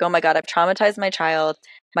 I was like, oh my God, I've traumatized my child.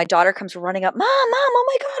 My daughter comes running up, Mom, oh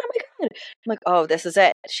my God, oh my God. I'm like, oh, this is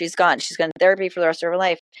it. She's gone. She's going to therapy for the rest of her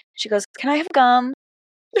life. She goes, can I have gum?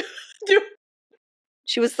 Dude.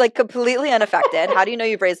 She was like completely unaffected. How do you know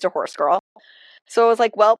you've raised a horse, girl? So I was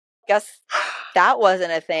like, well, guess that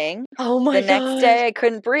wasn't a thing. Oh my The next day I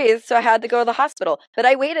couldn't breathe, so I had to go to the hospital. But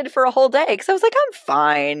I waited for a whole day because I was like, I'm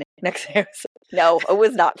fine. Next day I was like, no, it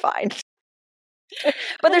was not fine.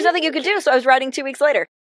 But there's nothing you could do, so I was riding 2 weeks later.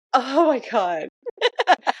 Oh my God.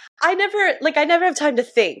 I never have time to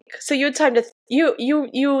think. So you had time to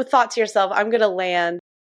you thought to yourself, I'm going to land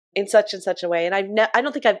in such and such a way. And I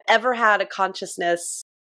don't think I've ever had a consciousness,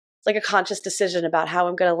 like a conscious decision about how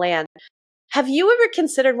I'm going to land. Have you ever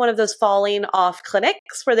considered one of those falling off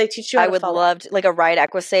clinics where they teach you how to fall? I would love to, like a ride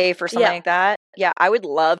Equisafe or something like that. Yeah, I would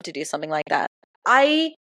love to do something like that.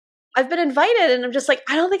 I've been invited, and I'm just like,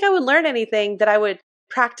 I don't think I would learn anything that I would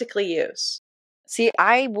practically use. See,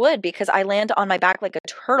 I would, because I land on my back like a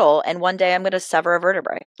turtle, and one day I'm going to sever a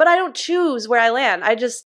vertebrae. But I don't choose where I land. I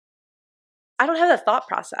don't have that thought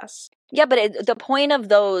process. Yeah, but the point of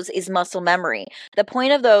those is muscle memory. The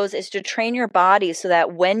point of those is to train your body so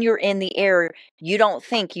that when you're in the air, you don't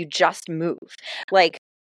think, you just move. Like,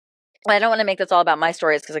 I don't want to make this all about my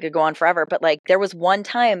stories because I could go on forever, but like there was one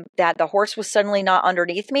time that the horse was suddenly not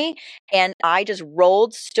underneath me, and I just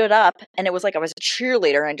rolled, stood up, and it was like I was a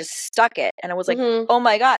cheerleader, and I just stuck it. And I was like, oh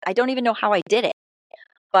my God, I don't even know how I did it.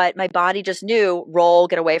 But my body just knew, roll,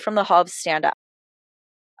 get away from the hubs, stand up.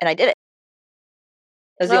 And I did it.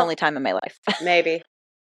 It was the only time in my life. Maybe.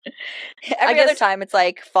 Every other time it's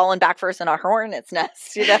like falling back first in a hornet's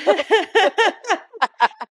nest, you know?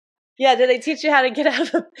 Yeah, did they teach you how to get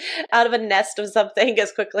out of a nest of something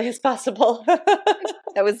as quickly as possible?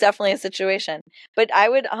 That was definitely a situation. But I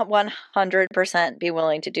would 100% be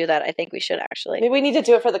willing to do that. I think we should actually. Maybe we need to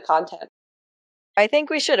do it for the content. I think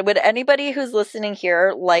we should. Would anybody who's listening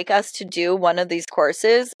here like us to do one of these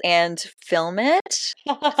courses and film it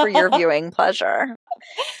for your viewing pleasure?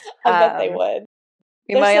 I bet they would.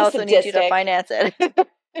 We might so also need you to finance it.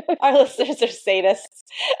 Our listeners are sadists.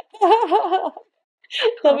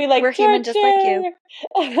 They'll be like, we're human just like you.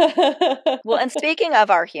 Well, and speaking of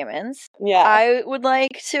our humans, I would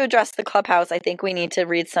like to address the Clubhouse. I think we need to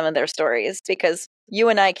read some of their stories because you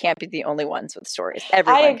and I can't be the only ones with stories.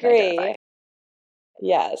 Everyone I agree. Can identify.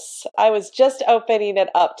 Yes. I was just opening it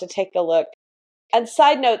up to take a look. And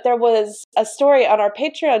side note, there was a story on our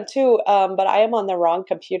Patreon too, but I am on the wrong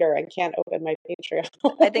computer and can't open my Patreon.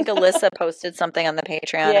 I think Alyssa posted something on the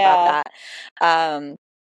Patreon about that.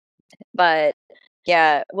 But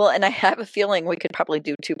yeah, well, and I have a feeling we could probably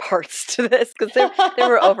do 2 parts to this because there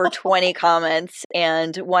were over 20 comments,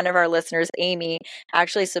 and one of our listeners, Amy,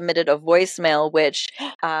 actually submitted a voicemail which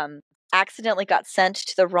accidentally got sent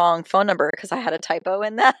to the wrong phone number because I had a typo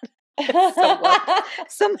in that.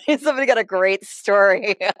 So somebody got a great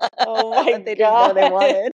story. Oh my that they didn't know they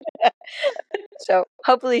wanted. So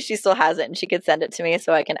hopefully she still has it and she could send it to me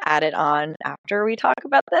so I can add it on after we talk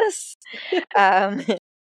about this.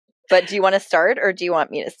 But do you want to start or do you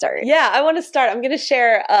want me to start? Yeah, I want to start. I'm going to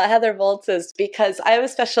share Heather Voltz's because I have a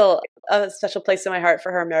special place in my heart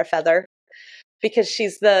for her mare Feather because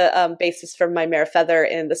she's the basis for my mare Feather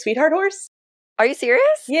in the Sweetheart Horse. Are you serious?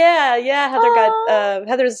 Yeah.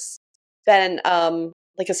 Heather's been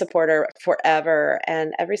like a supporter forever,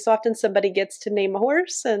 and every so often somebody gets to name a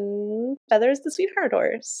horse, and Feather is the Sweetheart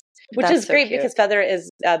Horse, which is so great cute. Because Feather is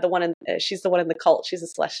she's the one in the cult. She's a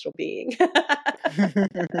celestial being. All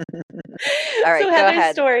right, so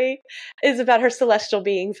Heather's story is about her celestial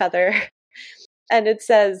being Feather. And it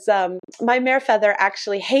says, my mare Feather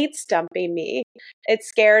actually hates dumping me. It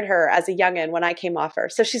scared her as a youngin' when I came off her.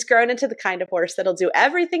 So she's grown into the kind of horse that'll do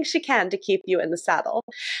everything she can to keep you in the saddle.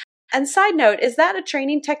 And side note, is that a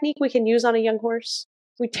training technique we can use on a young horse?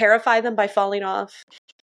 We terrify them by falling off.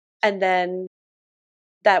 And then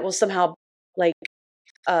that will somehow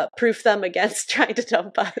proof them against trying to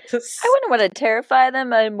dump us. I wouldn't want to terrify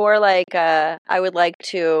them. I'm more like, I would like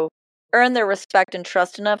to earn their respect and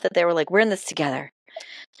trust enough that they were like, we're in this together,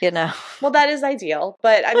 you know? Well, that is ideal.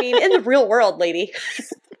 But I mean, in the real world, lady.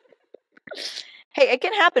 Hey, it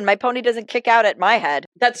can happen. My pony doesn't kick out at my head.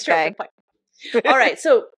 That's true. Okay. All right.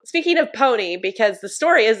 So speaking of pony, because the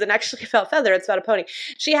story isn't actually about Feather, it's about a pony.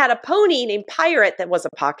 She had a pony named Pirate that was a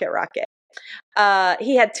pocket rocket.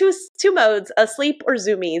 He had two modes, asleep or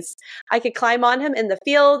zoomies. I could climb on him in the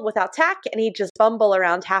field without tack, and he'd just bumble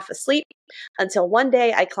around half asleep until one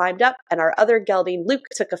day I climbed up and our other gelding Luke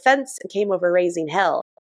took offense and came over raising hell.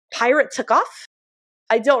 Pirate took off.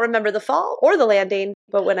 I don't remember the fall or the landing,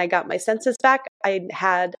 but when I got my senses back, I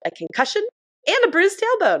had a concussion and a bruised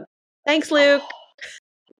tailbone. Thanks, Luke. Oh,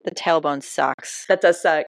 the tailbone sucks. That does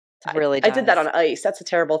suck. It really does. I did that on ice. That's a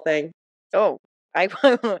terrible thing. Oh, I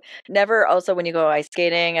never. Also, when you go ice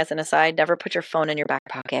skating, as an aside, never put your phone in your back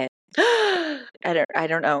pocket. I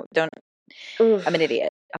don't know. Don't. Oof. I'm an idiot.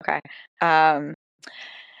 Okay.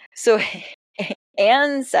 So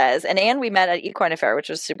Anne says, and Anne we met at Equine Affair, which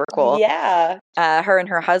was super cool. Yeah. Her and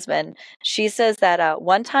her husband. She says that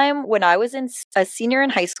one time when I was a senior in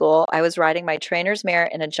high school, I was riding my trainer's mare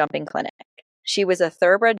in a jumping clinic. She was a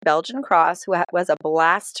thoroughbred Belgian cross who was a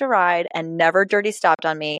blast to ride and never dirty stopped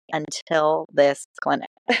on me until this clinic.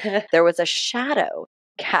 There was a shadow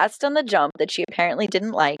cast on the jump that she apparently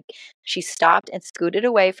didn't like. She stopped and scooted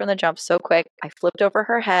away from the jump so quick, I flipped over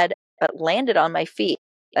her head, but landed on my feet.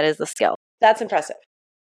 That is the skill. That's impressive.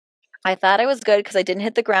 I thought I was good because I didn't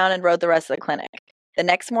hit the ground and rode the rest of the clinic. The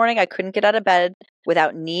next morning, I couldn't get out of bed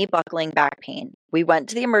without knee buckling back pain. We went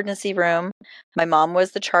to the emergency room. My mom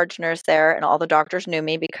was the charge nurse there, and all the doctors knew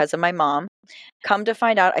me because of my mom. Come to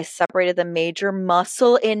find out, I separated the major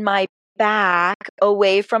muscle in my back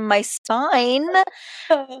away from my spine.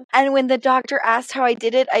 And when the doctor asked how I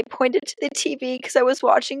did it, I pointed to the TV because I was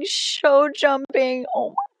watching show jumping. Oh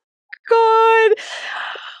my God.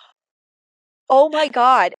 Oh my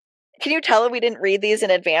God. Can you tell we didn't read these in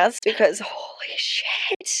advance? Because holy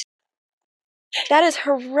shit. That is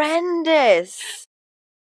horrendous.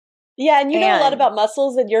 Yeah, and you know a lot about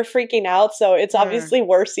muscles and you're freaking out, so it's obviously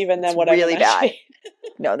worse even than what really I'm imagining.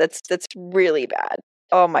 bad. No, that's really bad.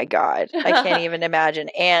 Oh my God. I can't even imagine.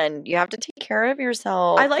 And you have to take care of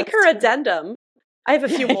yourself. I like her addendum. I have a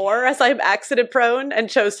few more as I'm accident prone and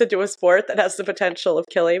chose to do a sport that has the potential of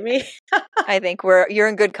killing me. I think you're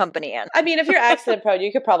in good company, Anne. I mean, if you're accident prone,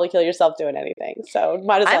 you could probably kill yourself doing anything. So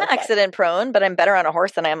might as well. I'm accident prone, but I'm better on a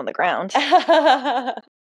horse than I am on the ground. Do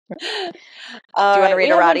you want to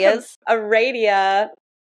read Aradia's? Aradia,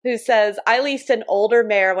 who says, I leased an older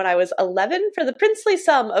mare when I was 11 for the princely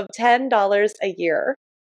sum of $10 a year.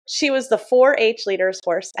 She was the 4-H leader's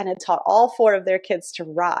horse and had taught all 4 of their kids to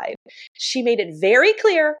ride. She made it very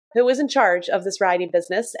clear who was in charge of this riding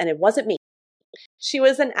business, and it wasn't me. She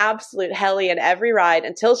was an absolute helly in every ride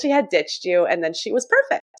until she had ditched you, and then she was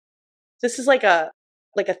perfect. This is like a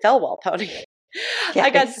Thelwell pony. Yeah, I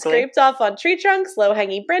got basically scraped off on tree trunks,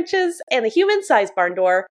 low-hanging branches, and the human-sized barn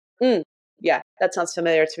door. Yeah, that sounds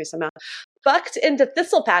familiar to me somehow. Bucked into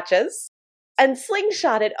thistle patches and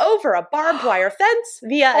slingshotted over a barbed wire fence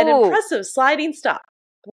via an impressive sliding stop.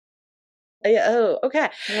 Oh, okay.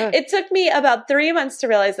 Yeah. It took me about 3 months to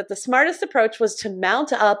realize that the smartest approach was to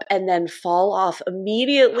mount up and then fall off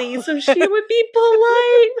immediately so she would be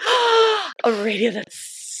polite. Aradia, that's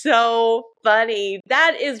so funny.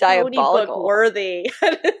 That is pony book worthy.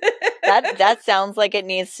 That sounds like it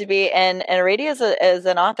needs to be. And Aradia is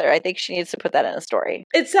an author. I think she needs to put that in a story.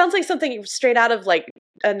 It sounds like something straight out of like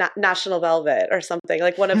a National Velvet or something,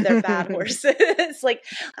 like one of their bad horses. Like,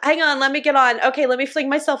 hang on, let me get on. Okay, let me fling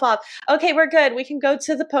myself off. Okay, we're good. We can go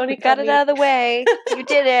to the pony club. Got it out of the way. You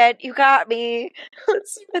did it. You got me.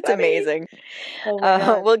 That's amazing.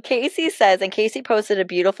 Oh well, Casey says, and Casey posted a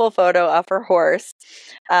beautiful photo of her horse,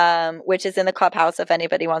 which is in the clubhouse if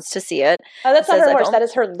anybody wants to see it. Oh, that's not her horse. That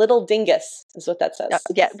is her little dingus, is what that says.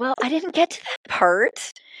 Yeah, well, I didn't get to that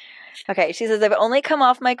part. Okay, she says, I've only come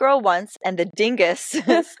off my girl once, and the dingus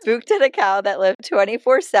spooked at a cow that lived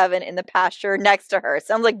 24/7 in the pasture next to her.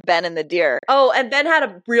 Sounds like Ben and the deer. Oh, and Ben had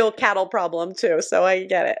a real cattle problem, too, so I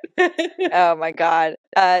get it. Oh, my God.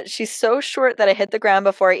 She's so short that I hit the ground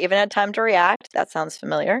before I even had time to react. That sounds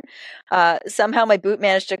familiar. Somehow my boot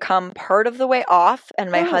managed to come part of the way off, and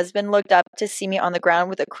my husband looked up to see me on the ground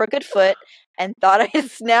with a crooked foot and thought I had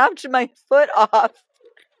snapped my foot off.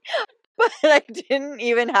 But I didn't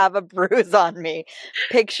even have a bruise on me.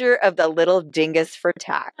 Picture of the little dingus for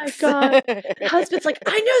tax. My God. My husband's like,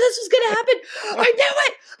 I knew this was going to happen. I knew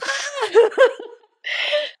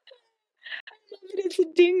it. It's a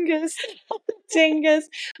dingus. Dingus.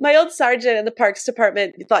 My old sergeant in the parks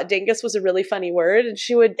department thought dingus was a really funny word. And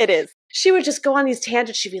she would just go on these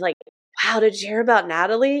tangents. She'd be like, wow, did you hear about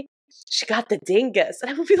Natalie? She got the dingus. And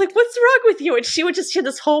I would be like, what's wrong with you? And she had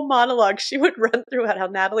this whole monologue. She would run through how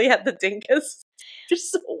Natalie had the dingus.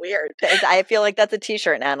 It's so weird. I feel like that's a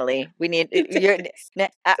t-shirt, Natalie. We need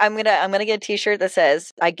I'm gonna get a t-shirt that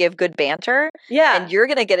says I give good banter. Yeah. And you're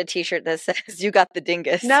gonna get a t-shirt that says you got the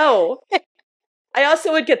dingus. No. I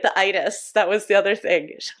also would get the itis. That was the other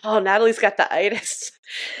thing. Oh, Natalie's got the itis.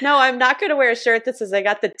 No, I'm not gonna wear a shirt that says I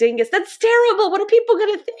got the dingus. That's terrible. What are people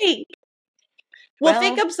gonna think? Well,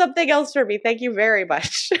 think of something else for me. Thank you very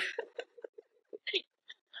much.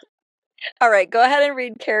 All right, go ahead and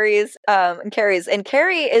read Carrie's. Carrie's, and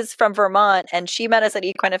Carrie is from Vermont, and she met us at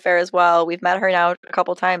Equine Affair as well. We've met her now a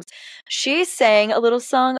couple times. She sang a little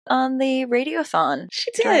song on the radiothon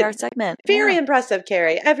She during did. our segment. Very Yeah. impressive,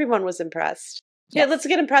 Carrie. Everyone was impressed. Yeah, Yes. let's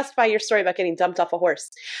get impressed by your story about getting dumped off a horse.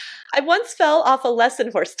 I once fell off a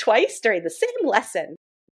lesson horse twice during the same lesson.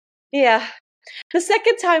 Yeah. The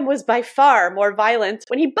second time was by far more violent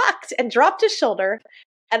when he bucked and dropped his shoulder,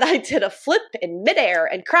 and I did a flip in midair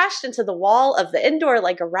and crashed into the wall of the indoor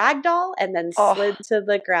like a rag doll and then slid to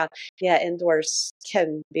the ground. Yeah, indoors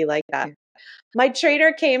can be like that. My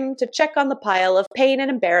trainer came to check on the pile of pain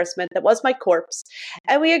and embarrassment that was my corpse,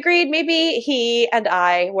 and we agreed maybe he and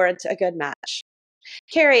I weren't a good match.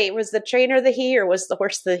 Carrie, was the trainer the he or was the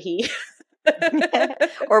horse the he?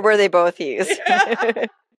 Or were they both he's?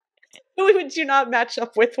 Who would you not match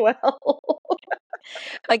up with well?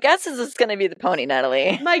 My guess is it's going to be the pony,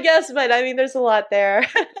 Natalie. My guess, but I mean, there's a lot there.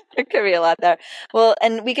 There could be a lot there. Well,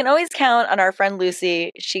 and we can always count on our friend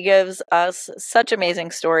Lucy. She gives us such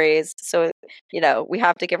amazing stories. So, we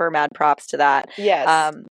have to give her mad props to that.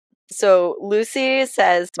 Yes. So Lucy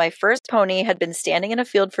says, my first pony had been standing in a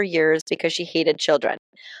field for years because she hated children.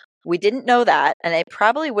 We didn't know that, and I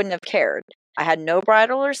probably wouldn't have cared. I had no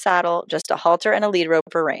bridle or saddle, just a halter and a lead rope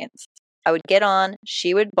for reins. I would get on,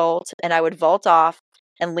 she would bolt, and I would vault off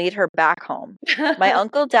and lead her back home. My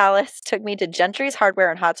uncle Dallas took me to Gentry's Hardware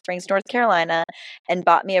in Hot Springs, North Carolina, and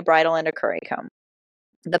bought me a bridle and a curry comb.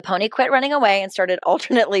 The pony quit running away and started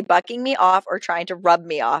alternately bucking me off or trying to rub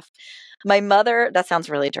me off. My mother, that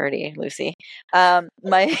sounds really dirty, Lucy.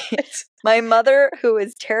 My mother, who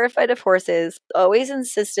is terrified of horses, always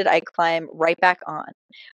insisted I climb right back on.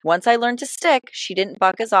 Once I learned to stick, she didn't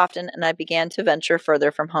buck as often, and I began to venture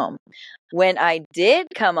further from home. When I did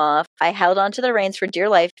come off, I held onto the reins for dear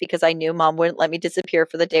life because I knew Mom wouldn't let me disappear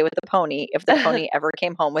for the day with the pony if the pony ever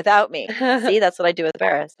came home without me. See, that's what I do with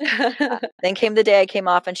Barris. Then came the day I came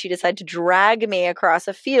off, and she decided to drag me across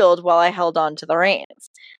a field while I held on to the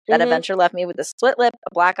reins. That adventure left me with a split lip,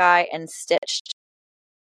 a black eye, and stitched.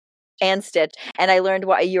 And I learned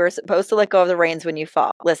why you are supposed to let go of the reins when you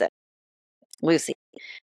fall. Listen, Lucy,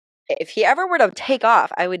 if he ever were to take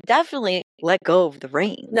off, I would definitely let go of the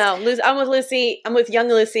reins. No, I'm with Lucy. I'm with young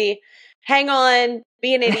Lucy. Hang on,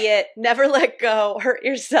 be an idiot, never let go, hurt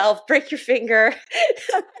yourself, break your finger,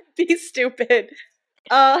 be stupid.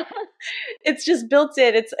 It's just built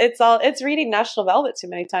in. It's reading National Velvet too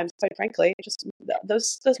many times, quite frankly. Just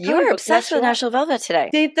those. You are obsessed with National Velvet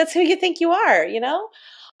today. That's who you think you are,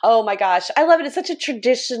 Oh my gosh, I love it. It's such a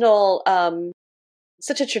traditional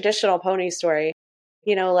pony story.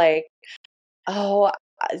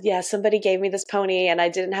 Somebody gave me this pony and I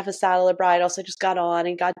didn't have a saddle or bridle, so I just got on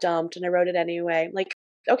and got dumped and I rode it anyway. Like,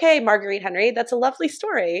 okay, Marguerite Henry, that's a lovely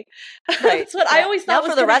story. Right. That's what I always thought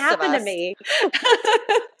was going to happen to me.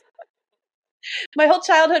 My whole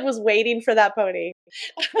childhood was waiting for that pony.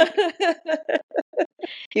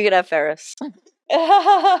 You could have Ferris.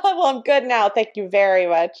 Well, I'm good now. Thank you very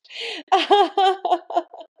much. All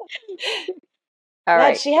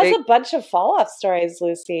right. She has a bunch of fall-off stories,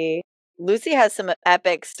 Lucy. Lucy has some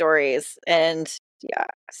epic stories, and yeah.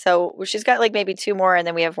 So she's got like maybe 2 more, and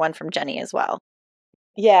then we have one from Jenny as well.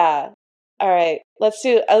 Yeah. All right. Let's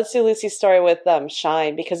do Lucy's story with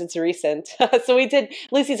Shine because it's recent. So we did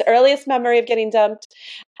Lucy's earliest memory of getting dumped.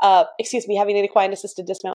 Having an equine-assisted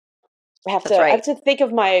dismount. I have to think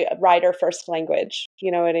of my rider first language.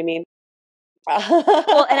 You know what I mean?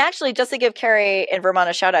 Well, and actually, just to give Carrie in Vermont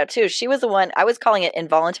a shout out too, she was the one, I was calling it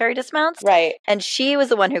involuntary dismounts. Right. And she was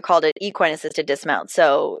the one who called it equine-assisted dismount.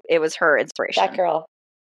 So it was her inspiration. That girl.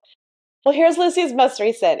 Well, here's Lucy's most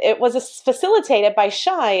recent. It was facilitated by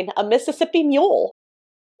Shine, a Mississippi mule,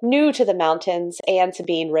 new to the mountains and to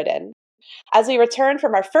being ridden. As we returned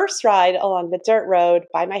from our first ride along the dirt road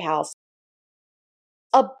by my house,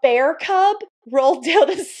 a bear cub rolled down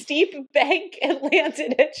a steep bank and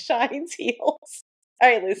landed at Shine's heels. All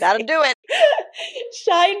right, Lucy. That'll do it.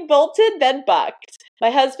 Shine bolted, then bucked.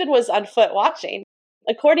 My husband was on foot watching.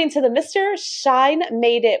 According to the mister, Shine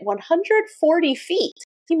made it 140 feet.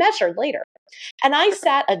 He measured later. And I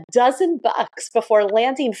sat a dozen bucks before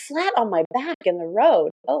landing flat on my back in the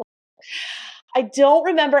road. Oh. I don't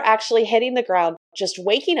remember actually hitting the ground, just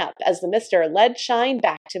waking up as the mister led Shine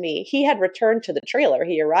back to me. He had returned to the trailer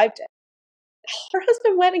he arrived in. Her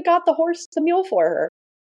husband went and got the mule for her.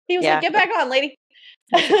 He was like, get back on, lady.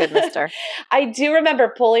 That's a good mister. I do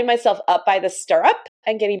remember pulling myself up by the stirrup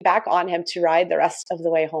and getting back on him to ride the rest of the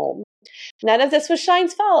way home. None of this was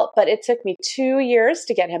Shine's fault, but it took me 2 years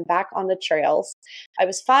to get him back on the trails. I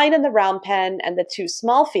was fine in the round pen and the 2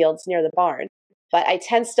 small fields near the barn. but I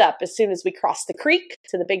tensed up as soon as we crossed the creek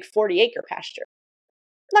to the big 40-acre pasture.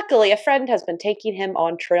 Luckily, a friend has been taking him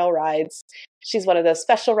on trail rides. She's one of those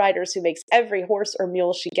special riders who makes every horse or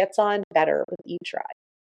mule she gets on better with each ride.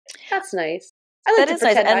 That's nice. I like to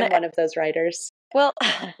pretend I'm one of those riders. Well,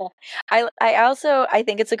 I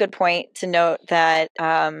think it's a good point to note that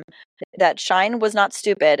that Shine was not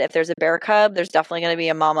stupid. If there's a bear cub, there's definitely going to be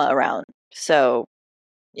a mama around. So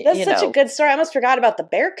that's such a good story. I almost forgot about the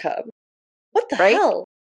bear cub. What the hell?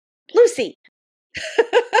 Lucy.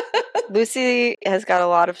 Lucy has got a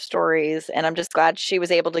lot of stories, and I'm just glad she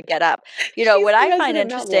was able to get up. What I find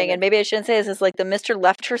interesting, and maybe I shouldn't say this, is like the mister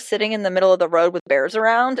left her sitting in the middle of the road with bears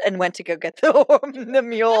around and went to go get the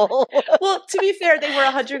mule. Well, to be fair, they were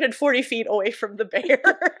 140 feet away from the bear.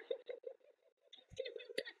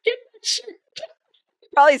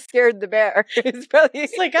 Probably scared the bear.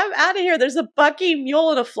 It's like, I'm out of here. There's a bucking mule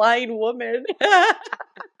and a flying woman.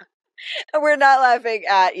 We're not laughing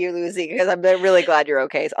at you, Lucy, because I'm really glad you're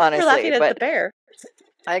okay, honestly. We're laughing at the bear.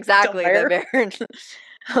 Exactly, the bear.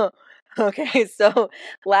 Okay, so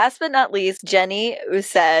last but not least, Jenny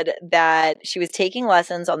said that she was taking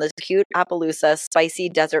lessons on this cute Appaloosa spicy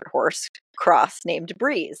desert horse cross named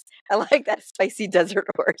Breeze. I like that, spicy desert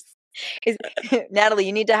horse. Natalie,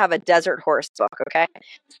 you need to have a desert horse book, okay? I'm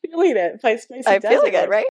feeling it. Spicy I'm feeling it,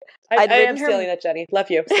 right? I am stealing it, Jenny. Love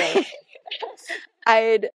you.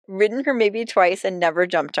 I'd ridden her maybe twice and never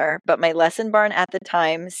jumped her, but my lesson barn at the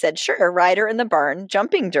time said, sure, ride her in the barn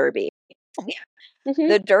jumping derby. Oh, yeah. Mm-hmm.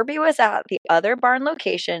 The derby was at the other barn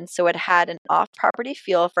location, so it had an off-property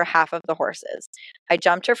feel for half of the horses. I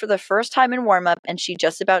jumped her for the first time in warm-up, and she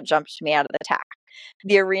just about jumped me out of the tack.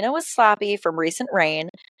 The arena was sloppy from recent rain,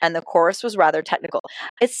 and the course was rather technical.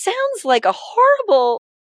 It sounds like a horrible,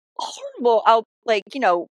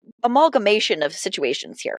 amalgamation of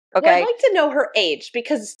situations here. Okay. Well, I'd like to know her age,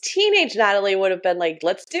 because teenage Natalie would have been like,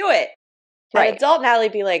 let's do it. Right. And adult Natalie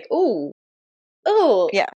be like, ooh.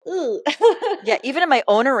 Yeah. Ooh. Yeah. Even in my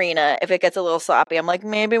own arena, if it gets a little sloppy, I'm like,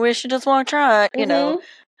 maybe we should just walk track,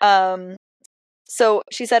 So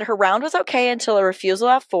she said her round was okay until a refusal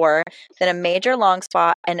at 4, then a major long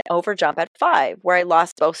spot and overjump at 5, where I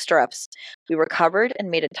lost both stirrups. We recovered and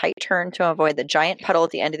made a tight turn to avoid the giant puddle at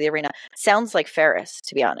the end of the arena. Sounds like Ferris,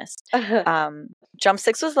 to be honest. Jump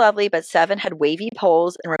 6 was lovely, but 7 had wavy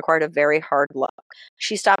poles and required a very hard look.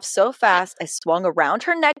 She stopped so fast, I swung around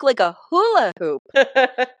her neck like a hula hoop.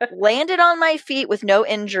 Landed on my feet with no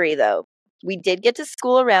injury, though. We did get to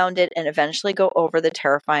school around it and eventually go over the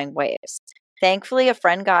terrifying waves. Thankfully, a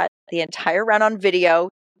friend got the entire round on video.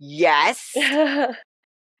 Yes.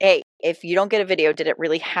 Hey, if you don't get a video, did it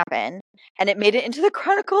really happen? And it made it into the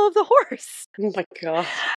Chronicle of the Horse. Oh my God.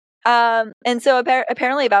 And so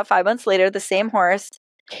apparently about 5 months later, the same horse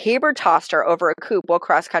caber tossed her over a coop while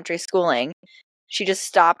cross-country schooling. She just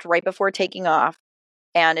stopped right before taking off,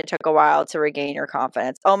 and it took a while to regain her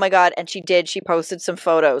confidence. Oh my God. And she did. She posted some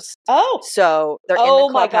photos. Oh. So they're in the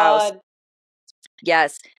clubhouse. My God.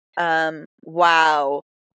 Yes. Wow.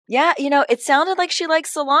 Yeah, it sounded like she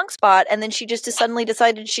likes the long spot, and then she just suddenly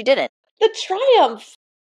decided she didn't. The triumph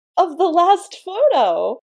of the last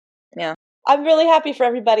photo. Yeah. I'm really happy for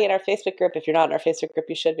everybody in our Facebook group. If you're not in our Facebook group,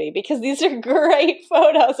 you should be, because these are great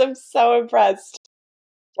photos. I'm so impressed.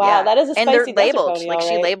 Wow, yeah. That is a spicy and they're labeled. Pony, like,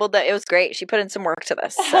 she labeled that. It was great. She put in some work to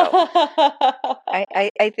this. So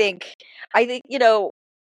I think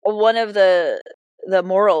one of the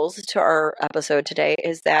morals to our episode today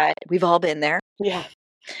is that we've all been there. Yeah.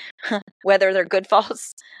 Whether they're good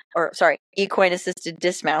falls equine-assisted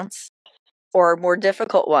dismounts or more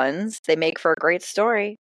difficult ones, they make for a great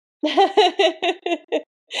story. They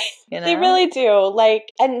really do.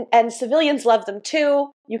 And civilians love them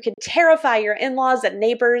too. You can terrify your in-laws and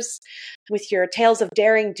neighbors with your tales of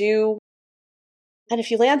daring do. And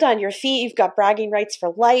if you land on your feet, you've got bragging rights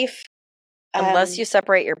for life. Unless you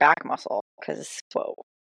separate your back muscle, because whoa.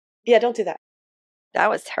 Yeah, don't do that. That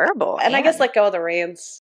was terrible. And I guess let go of the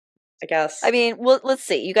reins, I guess. I mean, well, let's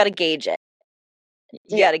see. You got to gauge it.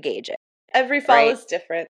 You got to gauge it. Every fall is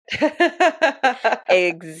different.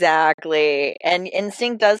 Exactly. And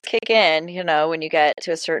instinct does kick in, when you get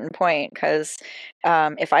to a certain point. Because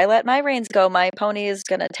if I let my reins go, my pony is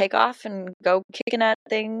going to take off and go kicking at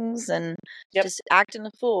things and just acting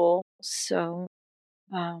a fool. So,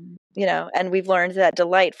 and we've learned that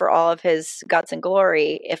Delight, for all of his guts and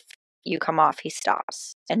glory, if you come off, he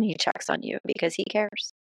stops and he checks on you because he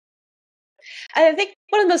cares. I think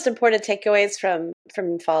one of the most important takeaways from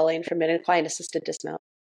falling from an equine-assisted dismount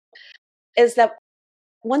is that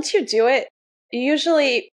once you do it, you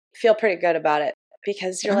usually feel pretty good about it,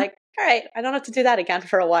 because you're like, all right, I don't have to do that again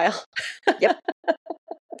for a while. Yep.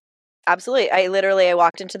 Absolutely. I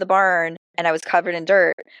walked into the barn and I was covered in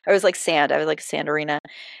dirt. I was like sand. I was like a sand arena.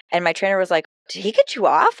 And my trainer was like, "Did he get you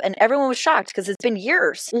off?" And everyone was shocked because it's been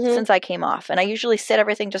years since I came off. And I usually sit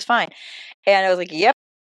everything just fine. And I was like, yep,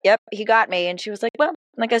 he got me. And she was like, "Well,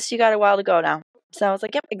 I guess you got a while to go now." So I was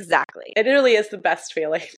like, yep, exactly. It really is the best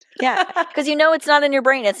feeling. Yeah. Because it's not in your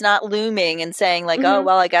brain. It's not looming and saying like, oh,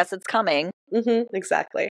 well, I guess it's coming.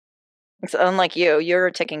 Exactly. So unlike you're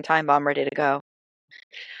a ticking time bomb ready to go.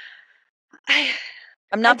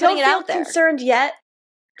 I'm not putting it out there. I don't feel concerned yet.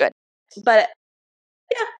 Good. But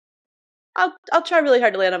yeah, I'll try really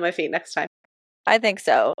hard to land on my feet next time. I think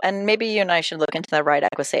so. And maybe you and I should look into the right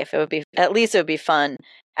Equisafe. It would be fun.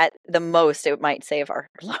 At the most, it might save our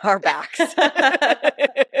backs.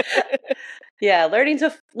 Yeah, learning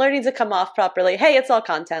to come off properly. Hey, it's all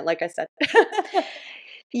content, like I said.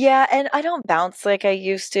 Yeah, and I don't bounce like I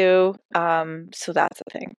used to. So that's the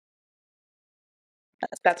thing.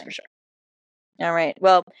 That's for sure. All right.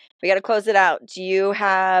 Well, we got to close it out.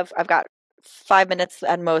 I've got 5 minutes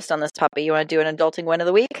at most on this puppy. You want to do an adulting win of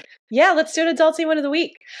the week? Yeah, let's do an adulting win of the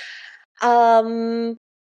week.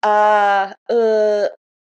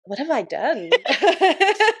 What have I done?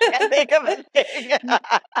 Can't think of anything.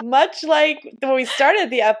 Much like when we started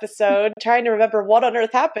the episode, trying to remember what on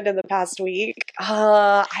earth happened in the past week.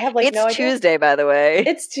 I have no idea. It's Tuesday, by the way.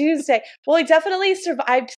 It's Tuesday. Well, I definitely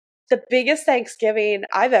survived the biggest Thanksgiving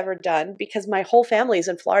I've ever done because my whole family's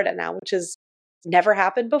in Florida now, which has never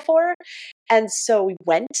happened before. And so we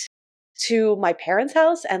went to my parents'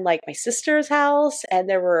 house and like my sister's house, and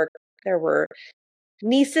there were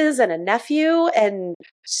nieces and a nephew and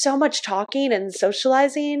so much talking and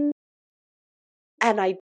socializing. And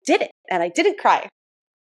I did it, and I didn't cry.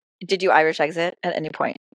 Did you Irish exit at any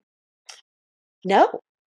point? No.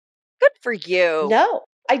 Good for you. No.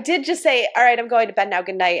 I did just say, all right, I'm going to bed now.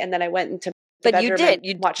 Good night. And then I went into the bedroom. But you did.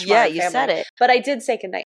 You watched Modern Family. Said it. But I did say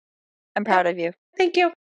good night. I'm proud of you. Thank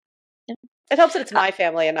you. Yeah. It helps that it's my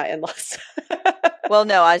family and not in-laws. Well,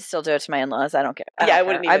 no, I still do it to my in-laws. I don't care. I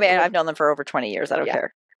wouldn't even. I mean, I've known them for over 20 years. I don't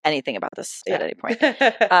care anything about this at any point.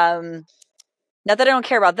 Not that I don't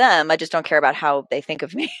care about them. I just don't care about how they think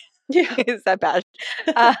of me. Yeah. Is that bad?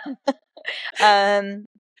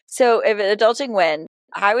 So if an adulting win,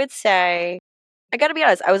 I would say, I got to be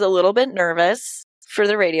honest, I was a little bit nervous for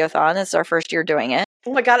the Radiothon. It's our first year doing it.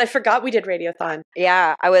 Oh my God, I forgot we did Radiothon.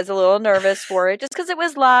 Yeah, I was a little nervous for it just because it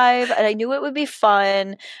was live and I knew it would be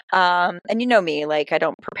fun. And you know me, like I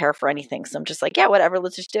don't prepare for anything. So I'm just like, yeah, whatever,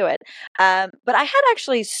 let's just do it. But I had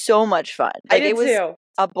actually so much fun. Like, it was too.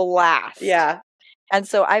 A blast. Yeah. And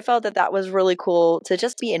so I felt that was really cool to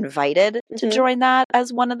just be invited to join that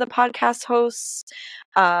as one of the podcast hosts.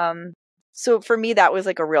 So for me, that was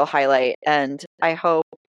like a real highlight. And I hope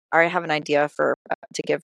I have an idea to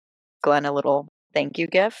give Glenn a little thank you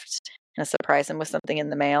gift and surprise him with something in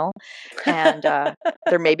the mail. And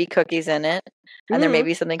there may be cookies in it, and there may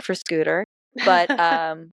be something for Scooter. But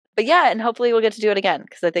yeah, and hopefully we'll get to do it again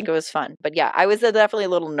because I think it was fun. But yeah, I was definitely a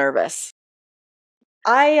little nervous.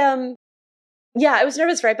 I was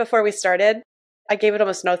nervous right before we started. I gave it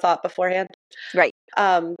almost no thought beforehand. Right.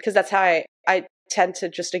 Because that's how I tend to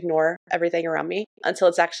just ignore everything around me until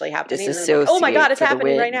it's actually happening. Oh my God, it's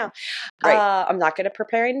happening right now. Right. I'm not good at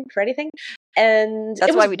preparing for anything. And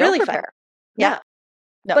that's why we don't really prepare. Fun. Yeah.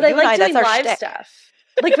 No, but I like doing live shtick. stuff.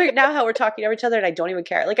 Like right now how we're talking to each other and I don't even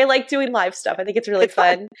care. Like I like doing live stuff. I think it's really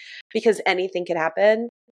fun because anything can happen.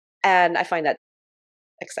 And I find that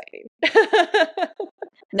exciting.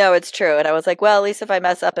 No, it's true. And I was like, well, at least if I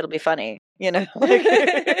mess up, it'll be funny, Because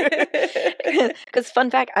fun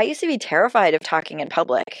fact, I used to be terrified of talking in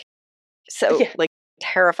public. So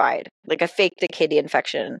terrified. Like I faked a kidney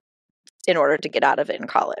infection in order to get out of it in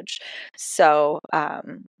college. So,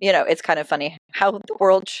 it's kind of funny how the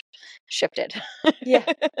world shifted. Yeah.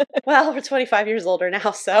 Well, we're 25 years older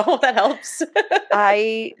now, so that helps.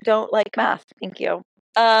 I don't like math. Thank you.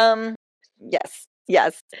 Yes.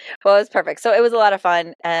 Well, it was perfect. So it was a lot of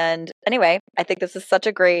fun. And anyway, I think this is such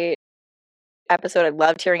a great episode. I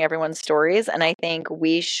loved hearing everyone's stories. And I think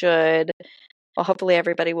we should, hopefully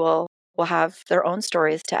everybody will have their own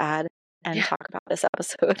stories to add and talk about this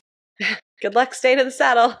episode. Good luck staying in the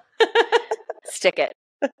saddle. Stick it.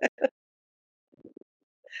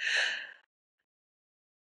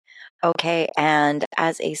 Okay, and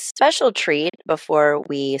as a special treat before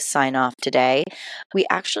we sign off today, we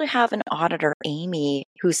actually have an auditor, Amy,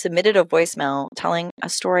 who submitted a voicemail telling a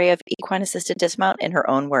story of equine-assisted dismount in her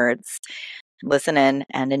own words. Listen in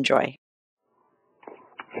and enjoy.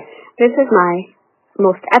 This is my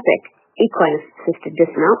most epic equine-assisted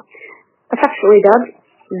dismount, affectionately dubbed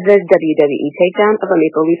the WWE takedown of a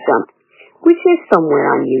Maple Leaf Jump. which is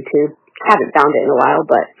somewhere on YouTube. Haven't found it in a while,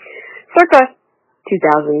 but circa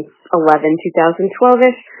 2011,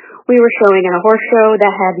 2012-ish, we were showing in a horse show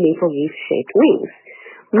that had maple leaf-shaped wings.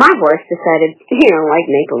 My horse decided he don't like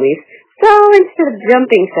maple leaves, so instead of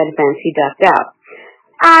jumping said fence, he ducked out.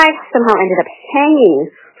 I somehow ended up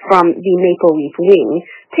hanging from the maple leaf wing,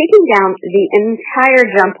 taking down the entire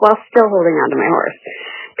jump while still holding on to my horse.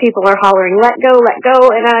 People are hollering, let go,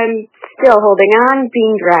 and I'm still holding on,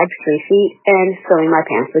 being dragged 3 feet and filling my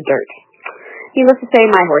pants with dirt. Needless to say,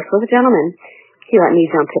 my horse was a gentleman. He let me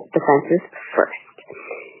jump the fences first.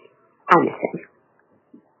 I miss him.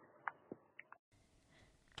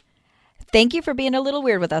 Thank you for being a little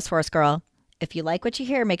weird with us, Horse Girl. If you like what you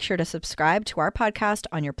hear, make sure to subscribe to our podcast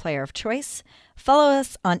on your player of choice. Follow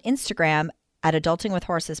us on Instagram at Adulting with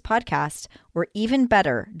Horses Podcast, or even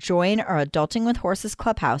better, join our Adulting with Horses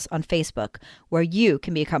Clubhouse on Facebook, where you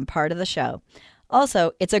can become part of the show.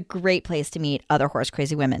 Also, it's a great place to meet other horse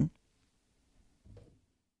crazy women.